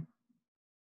Great.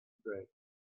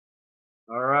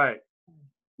 All right.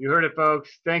 You heard it,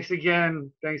 folks. Thanks again.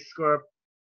 Thanks, Scorp.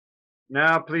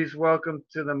 Now, please welcome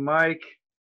to the mic,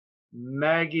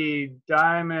 Maggie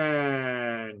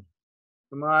Diamond.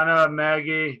 Come on up,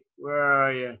 Maggie. Where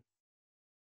are you?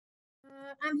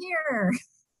 I'm here.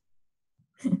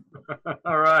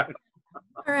 All right.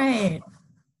 All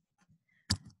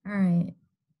right.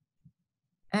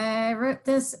 I wrote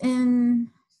this in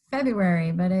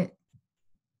February, but it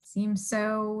seems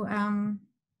so,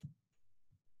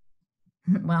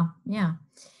 well, yeah.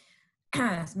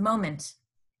 Moment.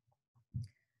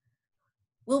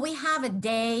 Will we have a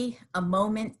day, a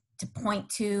moment to point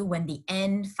to when the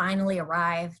end finally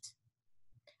arrived.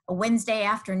 A Wednesday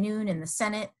afternoon in the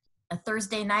Senate, a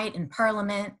Thursday night in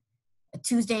Parliament, a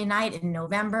Tuesday night in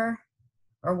November,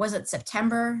 or was it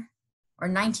September, or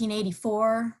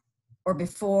 1984, or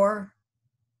before?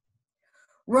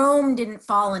 Rome didn't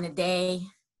fall in a day.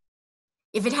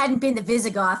 If it hadn't been the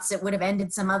Visigoths, it would have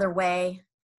ended some other way.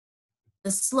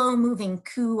 The slow-moving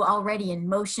coup already in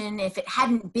motion, if it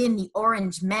hadn't been the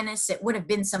Orange Menace, it would have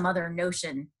been some other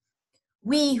notion.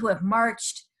 We who have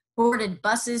marched, boarded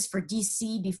buses for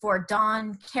DC before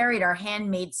dawn, carried our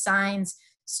handmade signs,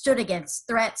 stood against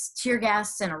threats, tear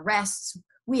gas, and arrests.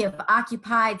 We have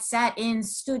occupied, sat in,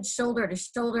 stood shoulder to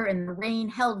shoulder in the rain,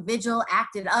 held vigil,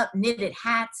 acted up, knitted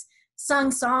hats, sung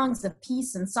songs of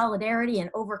peace and solidarity and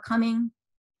overcoming.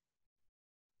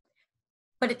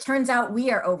 But it turns out we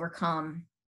are overcome,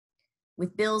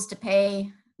 with bills to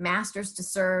pay, masters to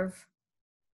serve.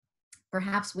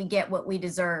 Perhaps we get what we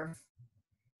deserve.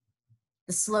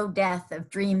 The slow death of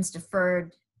dreams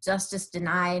deferred, justice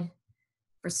denied.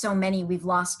 For so many, we've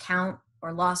lost count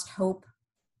or lost hope.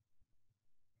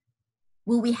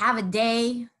 Will we have a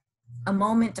day, a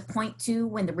moment to point to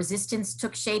when the resistance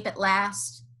took shape at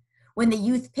last? When the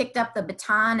youth picked up the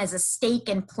baton as a stake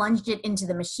and plunged it into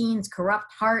the machine's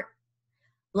corrupt heart?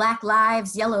 Black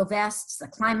lives, yellow vests, the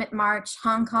climate march,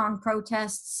 Hong Kong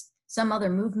protests, some other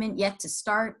movement yet to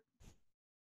start?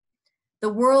 The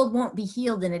world won't be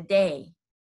healed in a day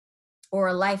or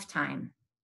a lifetime.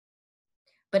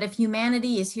 But if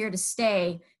humanity is here to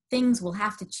stay, things will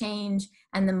have to change,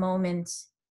 and the moment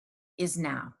is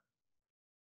now.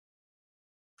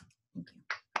 Thank you.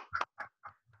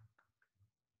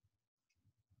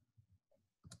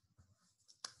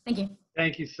 Thank you.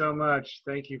 Thank you so much.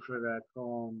 Thank you for that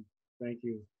poem. Thank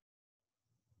you.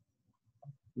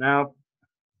 Now,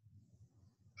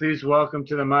 please welcome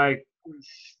to the mic,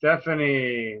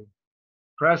 Stephanie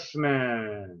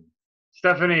Pressman.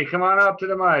 Stephanie, come on up to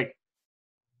the mic.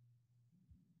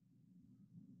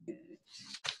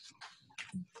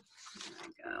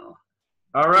 Go.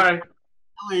 All right.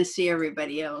 I want to see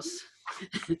everybody else.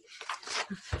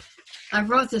 I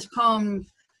wrote this poem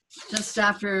just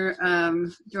after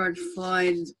George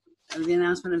Floyd, the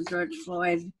announcement of George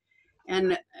Floyd,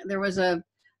 and there was an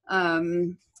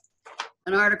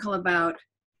article about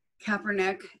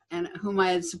Kaepernick, and whom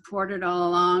I had supported all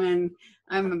along, and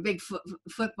I'm a big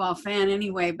football fan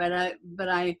anyway, but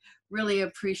I really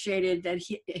appreciated that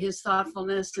his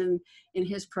thoughtfulness and in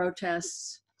his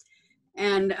protests.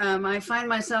 And I find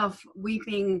myself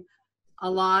weeping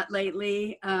a lot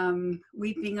lately,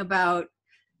 weeping about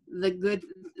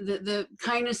the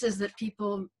kindnesses that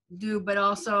people do, but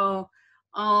also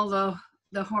all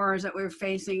the horrors that we're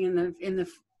facing in the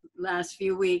last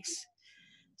few weeks.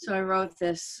 So I wrote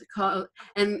this call,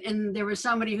 and there was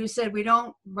somebody who said we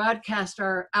don't broadcast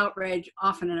our outrage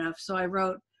often enough. So I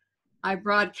wrote, I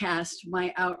broadcast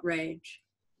my outrage.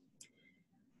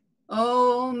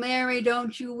 Oh, Mary,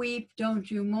 don't you weep,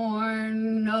 don't you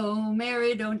mourn. Oh,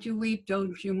 Mary, don't you weep,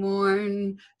 don't you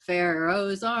mourn.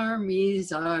 Pharaoh's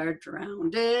armies are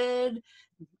drowned.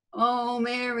 Oh,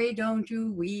 Mary, don't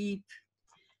you weep.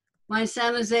 My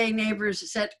San Jose neighbors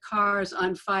set cars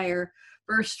on fire,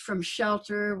 burst from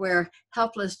shelter where,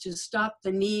 helpless to stop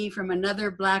the knee from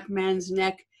another black man's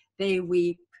neck, they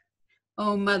weep.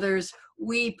 Oh, mothers,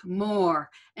 weep more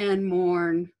and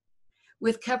mourn.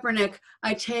 With Kaepernick,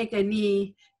 I take a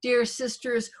knee. Dear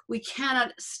sisters, we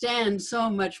cannot stand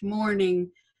so much mourning.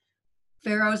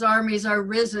 Pharaoh's armies are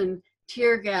risen,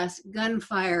 tear gas,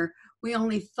 gunfire. We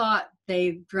only thought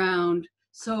they drowned,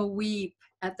 so weep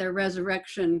at their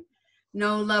resurrection.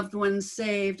 No loved ones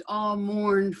saved, all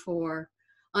mourned for.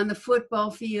 On the football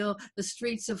field, the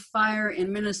streets of fire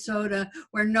in Minnesota,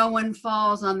 where no one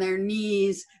falls on their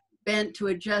knees, bent to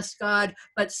a just God,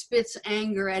 but spits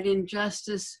anger at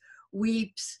injustice,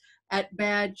 weeps at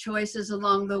bad choices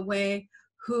along the way,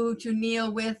 who to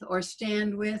kneel with or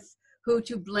stand with, who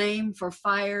to blame for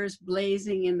fires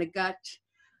blazing in the gut.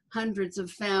 Hundreds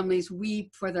of families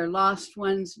weep for their lost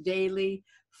ones daily.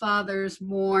 Fathers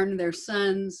mourn their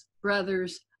sons,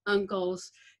 brothers,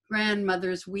 uncles,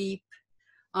 grandmothers weep.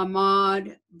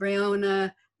 Ahmaud,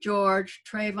 Breonna, George,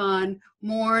 Trayvon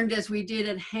mourned as we did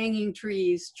at hanging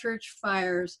trees, church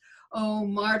fires. Oh,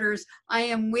 martyrs, I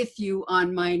am with you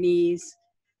on my knees.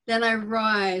 Then I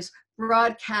rise,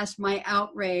 broadcast my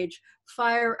outrage,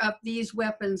 fire up these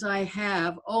weapons I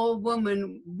have, old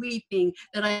woman weeping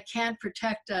that I can't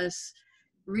protect us,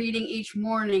 reading each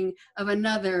morning of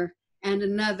another and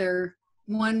another,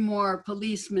 one more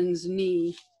policeman's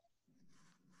knee.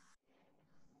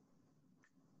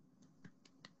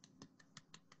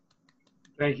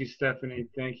 Thank you, Stephanie.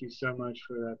 Thank you so much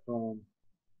for that poem.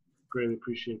 Greatly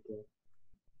appreciate that.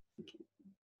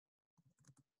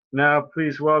 Now,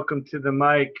 please welcome to the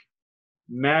mic,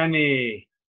 Manny.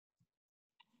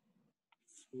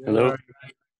 Hello.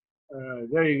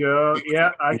 There you go.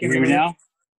 Yeah, I can hear me now.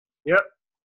 Yep.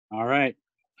 All right.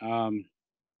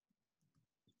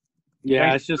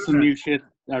 Yeah, it's just some new shit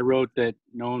I wrote that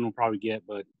no one will probably get,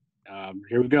 but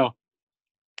here we go.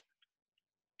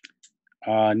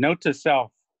 Note to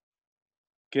self: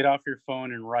 get off your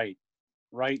phone and write.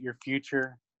 Write your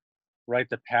future. Write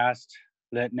the past.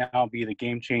 Let now be the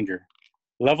game changer.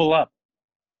 Level up.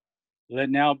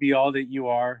 Let now be all that you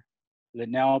are. Let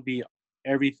now be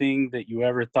everything that you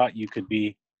ever thought you could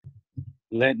be.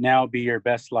 Let now be your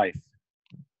best life.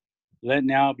 Let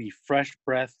now be fresh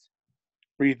breath.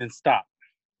 Breathe and stop.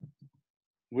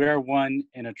 We are one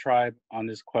in a tribe on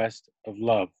this quest of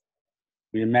love.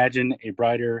 We imagine a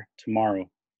brighter tomorrow.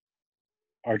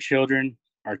 Our children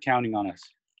are counting on us.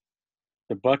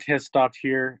 The buck has stopped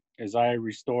here as I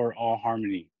restore all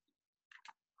harmony.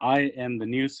 I am the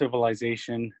new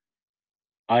civilization.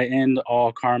 I end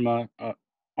all karma,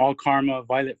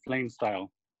 violet flame style.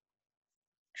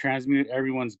 Transmute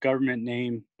everyone's government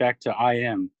name back to I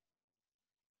am,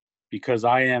 because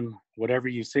I am whatever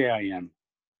you say I am.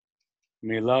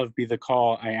 May love be the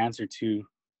call I answer to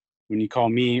when you call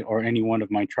me or any one of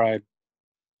my tribe.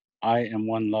 I am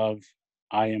one love.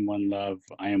 I am one love.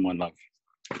 I am one love.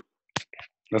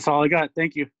 That's all I got.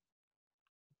 Thank you.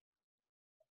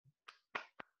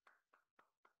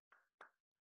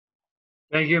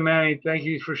 Thank you, Manny. Thank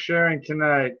you for sharing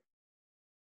tonight.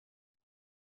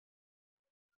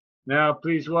 Now,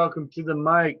 please welcome to the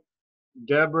mic,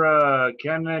 Deborah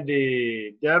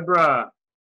Kennedy. Deborah,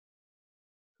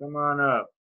 come on up.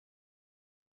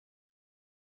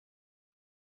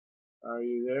 Are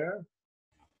you there?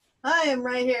 Hi, I'm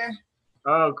right here.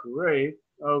 Oh, great.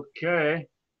 Okay.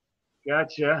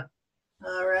 Gotcha.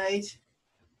 All right.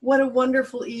 What a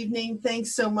wonderful evening.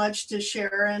 Thanks so much to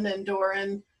Sharon and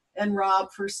Doren and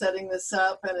Rob for setting this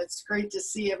up. And it's great to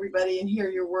see everybody and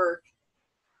hear your work.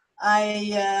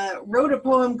 I wrote a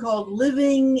poem called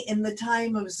Living in the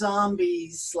Time of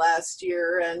Zombies last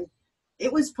year. And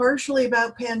it was partially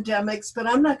about pandemics, but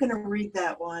I'm not going to read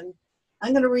that one.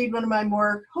 I'm going to read one of my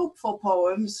more hopeful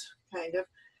poems, kind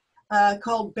of,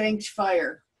 called Banked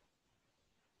Fire.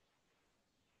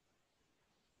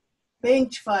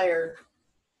 Banked fire.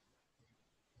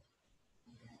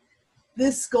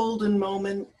 This golden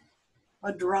moment,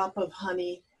 a drop of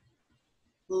honey,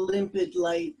 limpid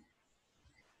light.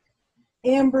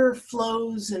 Amber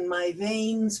flows in my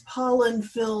veins, pollen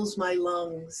fills my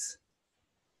lungs.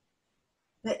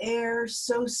 The air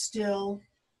so still,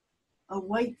 a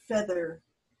white feather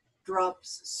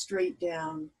drops straight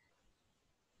down.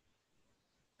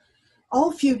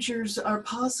 All futures are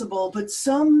possible, but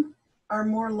some are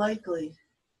more likely.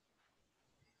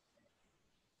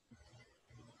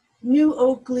 New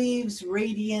oak leaves,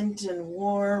 radiant and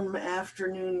warm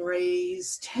afternoon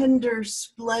rays, tender,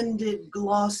 splendid,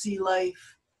 glossy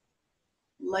life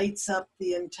lights up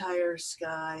the entire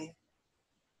sky.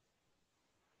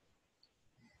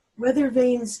 Weather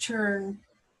vanes turn,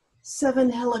 7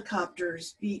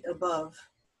 helicopters beat above.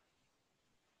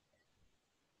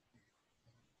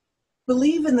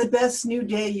 Believe in the best new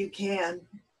day you can.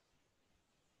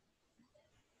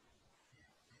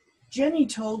 Jenny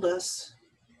told us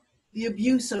the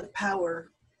abuse of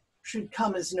power should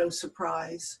come as no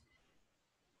surprise.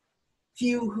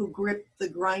 Few who grip the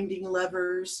grinding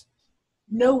levers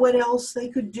know what else they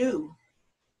could do.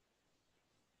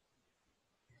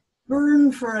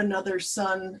 Burn for another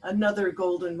sun, another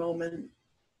golden moment.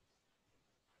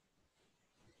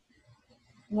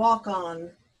 Walk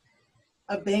on,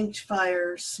 a banked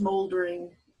fire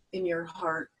smoldering in your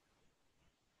heart.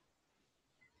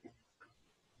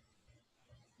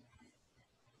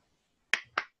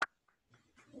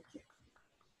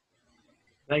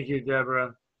 Thank you,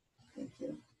 Deborah. Thank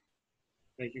you.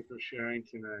 Thank you for sharing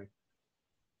tonight.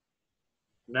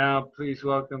 Now, please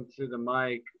welcome to the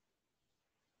mic,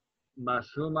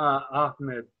 Masuma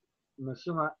Ahmed.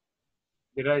 Masuma,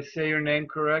 did I say your name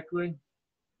correctly?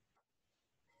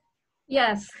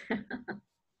 Yes.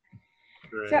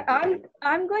 Great. So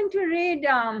I'm going to read,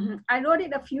 I wrote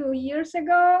it a few years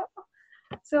ago.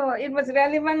 So it was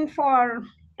relevant for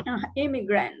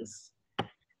immigrants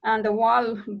and the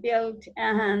wall built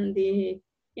and the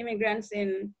immigrants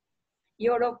in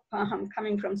Europe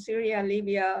coming from Syria,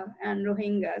 Libya, and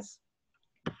Rohingyas.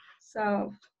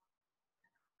 So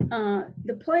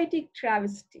the poetic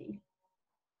travesty.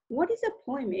 What is a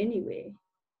poem anyway?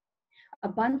 A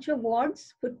bunch of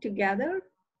words put together?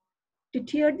 to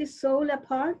tear the soul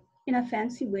apart in a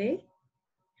fancy way,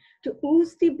 to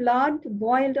ooze the blood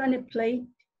boiled on a plate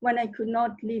when I could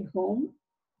not leave home,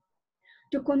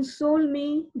 to console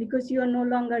me because you are no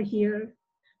longer here,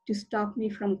 to stop me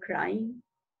from crying.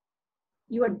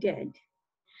 You are dead.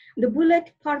 The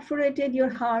bullet perforated your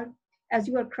heart as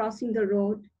you were crossing the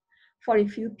road for a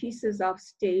few pieces of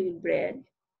stale bread.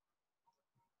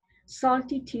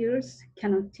 Salty tears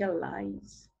cannot tell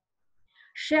lies.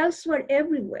 Shells were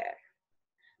everywhere,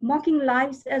 mocking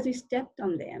lives as we stepped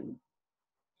on them.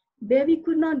 Baby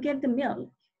could not get the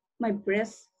milk. My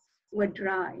breasts were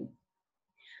dry.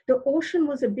 The ocean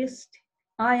was a beast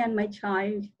I and my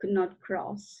child could not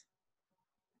cross.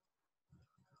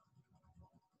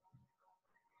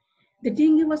 The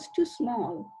dinghy was too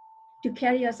small to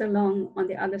carry us along on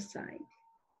the other side.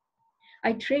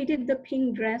 I traded the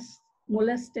pink dress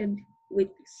molested with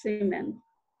cement.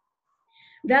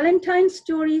 Valentine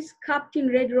stories cupped in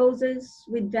red roses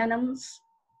with venoms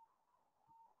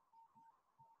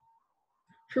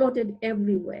floated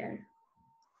everywhere.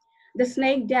 The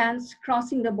snake dance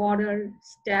crossing the border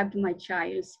stabbed my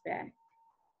child's back.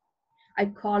 I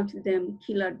called them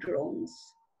killer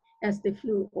drones as they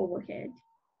flew overhead.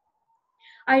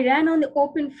 I ran on the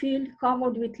open field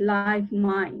covered with live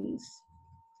mines.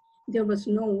 There was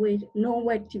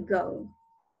nowhere to go.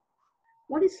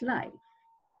 What is life?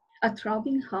 A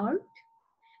throbbing heart?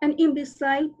 An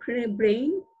imbecile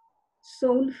brain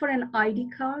sold for an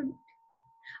ID card?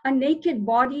 A naked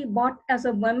body bought as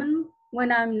a woman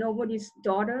when I'm nobody's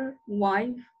daughter,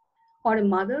 wife, or a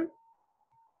mother?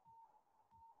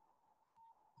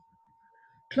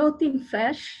 Clothed in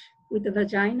flesh with a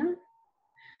vagina?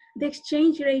 The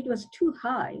exchange rate was too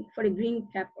high for a green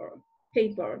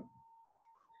paper.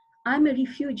 I'm a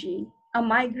refugee, a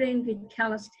migrant with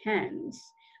calloused hands,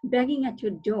 begging at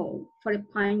your door for a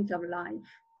pint of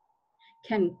life.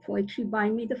 Can poetry buy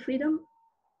me the freedom,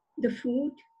 the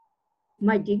food,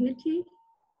 my dignity?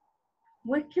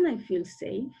 Where can I feel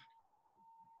safe?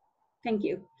 Thank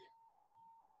you.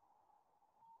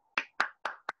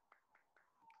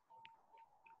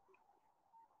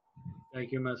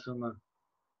 Thank you, Masuma.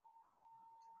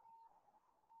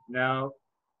 Now,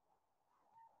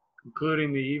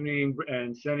 concluding the evening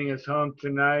and sending us home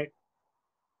tonight,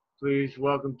 please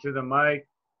welcome to the mic,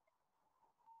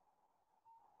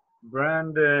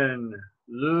 Brandon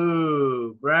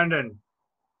Lou. Brandon,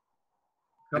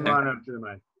 come on up to the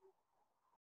mic.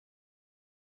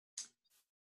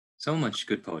 So much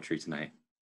good poetry tonight.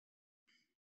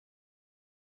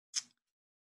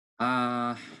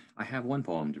 I have one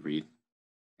poem to read,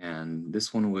 and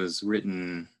this one was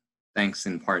written thanks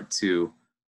in part to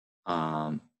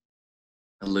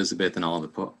Elizabeth and all the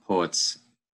poets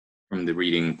from the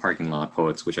reading Parking Lot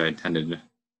Poets, which I attended a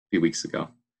few weeks ago.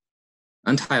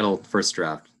 Untitled, first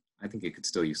draft. I think it could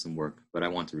still use some work, but I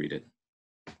want to read it.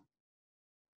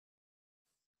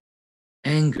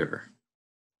 Anger.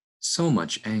 So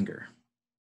much anger.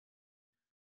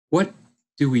 What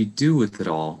do we do with it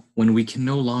all when we can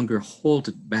no longer hold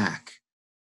it back?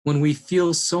 When we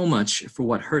feel so much for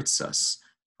what hurts us,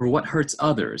 for what hurts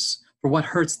others, for what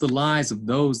hurts the lives of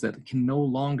those that can no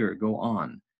longer go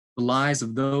on, the lives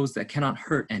of those that cannot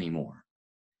hurt anymore.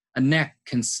 A neck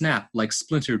can snap like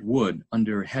splintered wood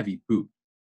under a heavy boot,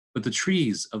 but the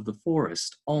trees of the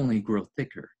forest only grow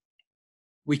thicker.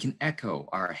 We can echo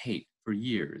our hate for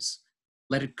years,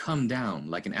 let it come down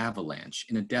like an avalanche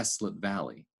in a desolate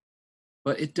valley,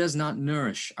 but it does not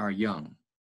nourish our young,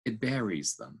 it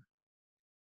buries them.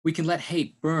 We can let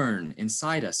hate burn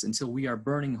inside us until we are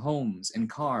burning homes and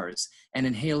cars and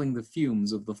inhaling the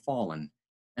fumes of the fallen,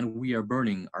 and we are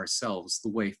burning ourselves the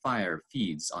way fire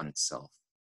feeds on itself.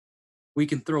 We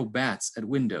can throw bats at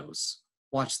windows,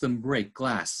 watch them break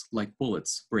glass like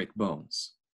bullets break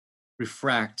bones.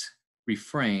 Refract,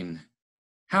 refrain,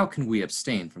 how can we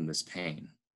abstain from this pain?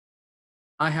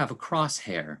 I have a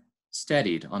crosshair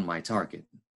steadied on my target,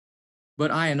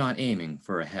 but I am not aiming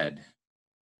for a head.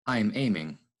 I am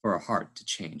aiming for a heart to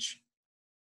change.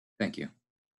 Thank you.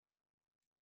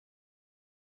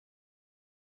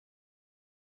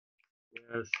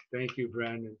 Yes, thank you,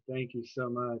 Brandon. Thank you so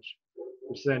much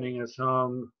for sending us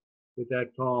home with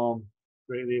that poem.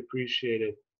 Greatly appreciate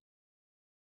it.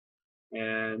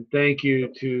 And thank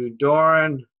you to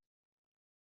Doren.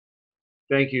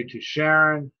 Thank you to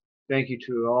Sharon. Thank you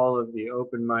to all of the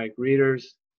open mic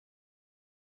readers.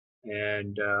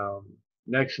 And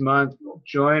next month,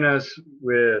 join us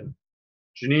with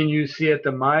Janine UC at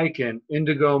the mic and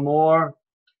Indigo Moore,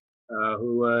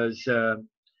 who was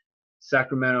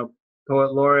Sacramento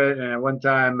Poet Laureate and at one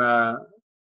time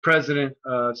president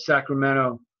of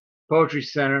Sacramento Poetry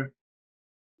Center.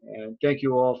 And thank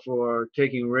you all for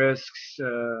taking risks,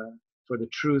 for the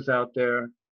truth out there,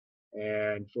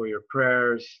 and for your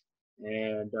prayers.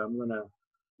 And I'm going to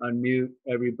unmute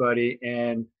everybody.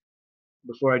 And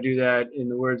before I do that, in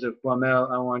the words of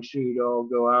Kwamel, I want you to all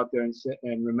go out there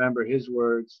and remember his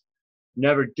words.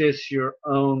 Never diss your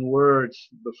own words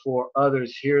before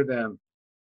others hear them.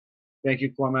 Thank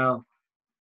you, Kwamel.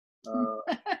 I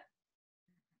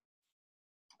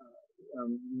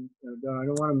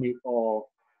don't want to mute all.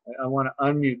 I want to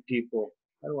unmute people.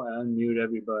 How do I unmute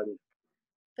everybody?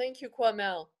 Thank you,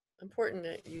 Kwamel. Important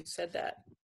that you said that.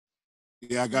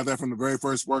 Yeah, I got that from the very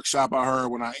first workshop I heard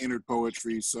when I entered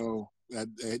poetry. So that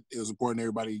it was important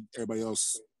everybody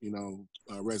else,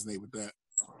 resonate with that.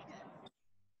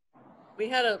 We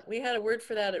had a word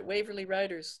for that at Waverly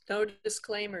Writers. No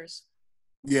disclaimers.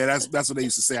 Yeah, that's what they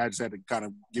used to say. I just had to kind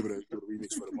of give it a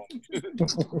remix for the moment.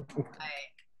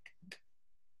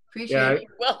 Appreciate it.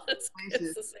 Well, it's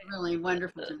really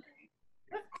wonderful to me.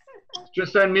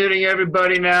 Just unmuting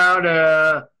everybody now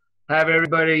to have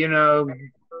everybody,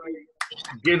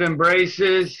 give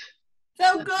embraces.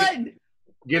 So good.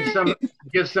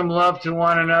 Give some love to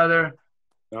one another.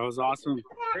 That was awesome.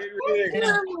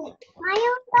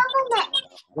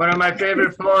 One of my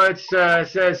favorite poets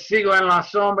says, "Sigo en la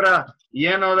sombra,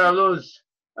 lleno de luz.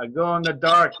 I go in the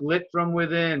dark, lit from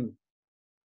within."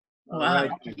 All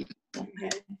right.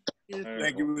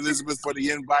 Thank you, Elizabeth, for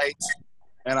the invite.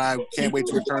 And I can't wait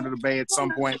to return to the Bay at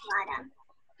some point.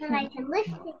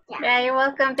 Yeah, you're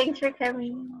welcome. Thanks for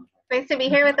coming. Nice to be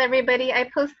here with everybody. I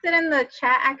posted in the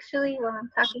chat, actually, while I'm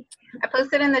talking. I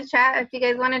posted in the chat if you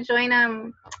guys want to join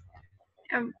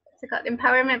what's it called?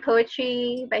 Empowerment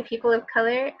Poetry by People of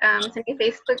Color. It's a new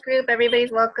Facebook group.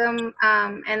 Everybody's welcome.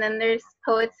 And then there's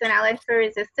Poets and Allies for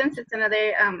Resistance. It's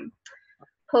another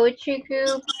poetry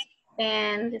group.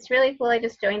 And it's really cool. I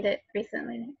just joined it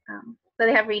recently. So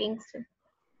they have readings too.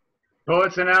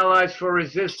 Poets and Allies for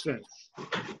Resistance.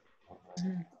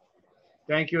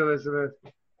 Thank you, Elizabeth.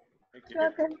 You're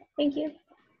welcome. Thank you.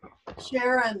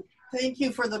 Sharon, thank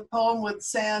you for the poem with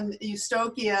San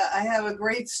Eustochia. I have a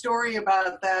great story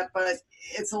about that, but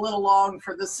it's a little long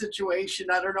for this situation.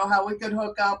 I don't know how we could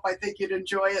hook up. I think you'd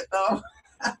enjoy it, though.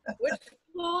 Which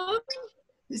poem?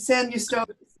 San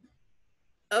Eustochia.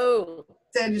 Oh.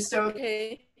 San Eustochia.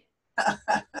 Okay.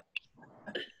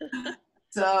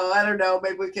 So I don't know.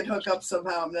 Maybe we can hook up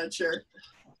somehow. I'm not sure.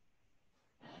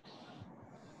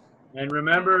 And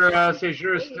remember,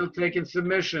 Sejour is still taking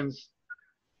submissions.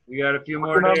 We got a few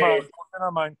more days.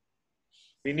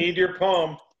 We need your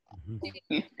poem.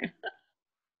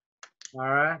 All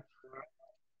right.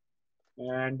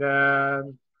 And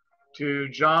to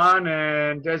John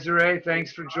and Desiree,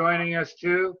 thanks for joining us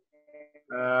too.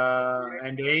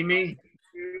 And Amy.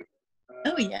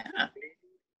 Oh, yeah.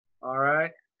 All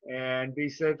right. And be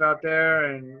safe out there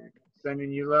and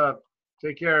sending you love.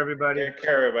 Take care, everybody. Take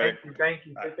care, everybody. Thank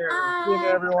you. Take care. Good,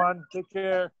 everyone. Take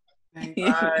care.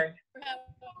 Bye.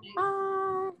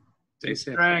 Stay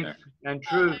safe. Strength and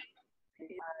truth.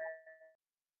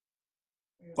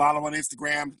 Follow on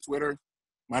Instagram, Twitter.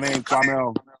 My name's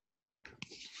Kwamel.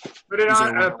 Put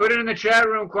it in the chat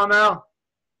room, Kwamel.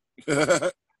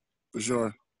 For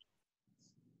sure.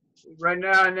 Right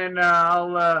now, and then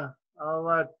I'll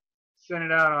send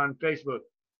it out on Facebook.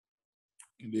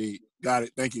 Indeed. Got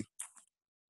it. Thank you.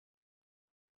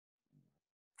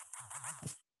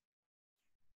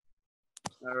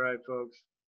 All right, folks.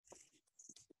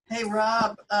 Hey,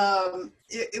 Rob,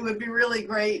 it would be really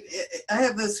great. I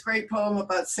have this great poem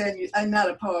about not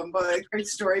a poem, but a great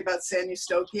story about San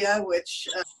Eustochia, which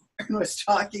Aaron was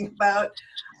talking about.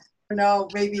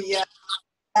 Maybe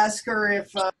ask her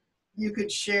if you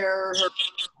could share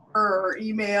her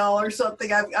email or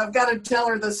something. I've got to tell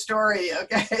her the story,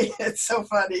 okay? It's so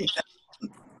funny.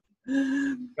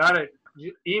 Got it.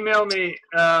 Email me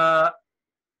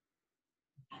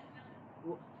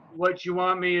what you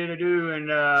want me to do, and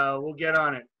we'll get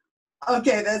on it.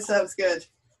 Okay, that sounds good.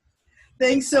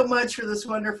 Thanks so much for this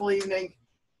wonderful evening.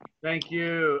 Thank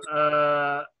you.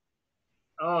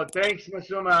 Thanks,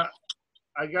 Masuma.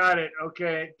 I got it.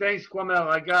 Okay. Thanks, Kwamel.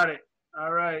 I got it.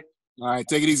 All right. All right.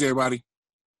 Take it easy, everybody.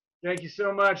 Thank you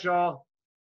so much, all.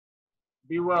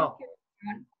 Be well.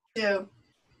 Thank you.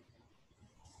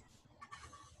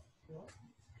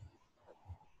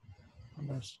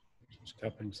 Just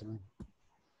cupping something.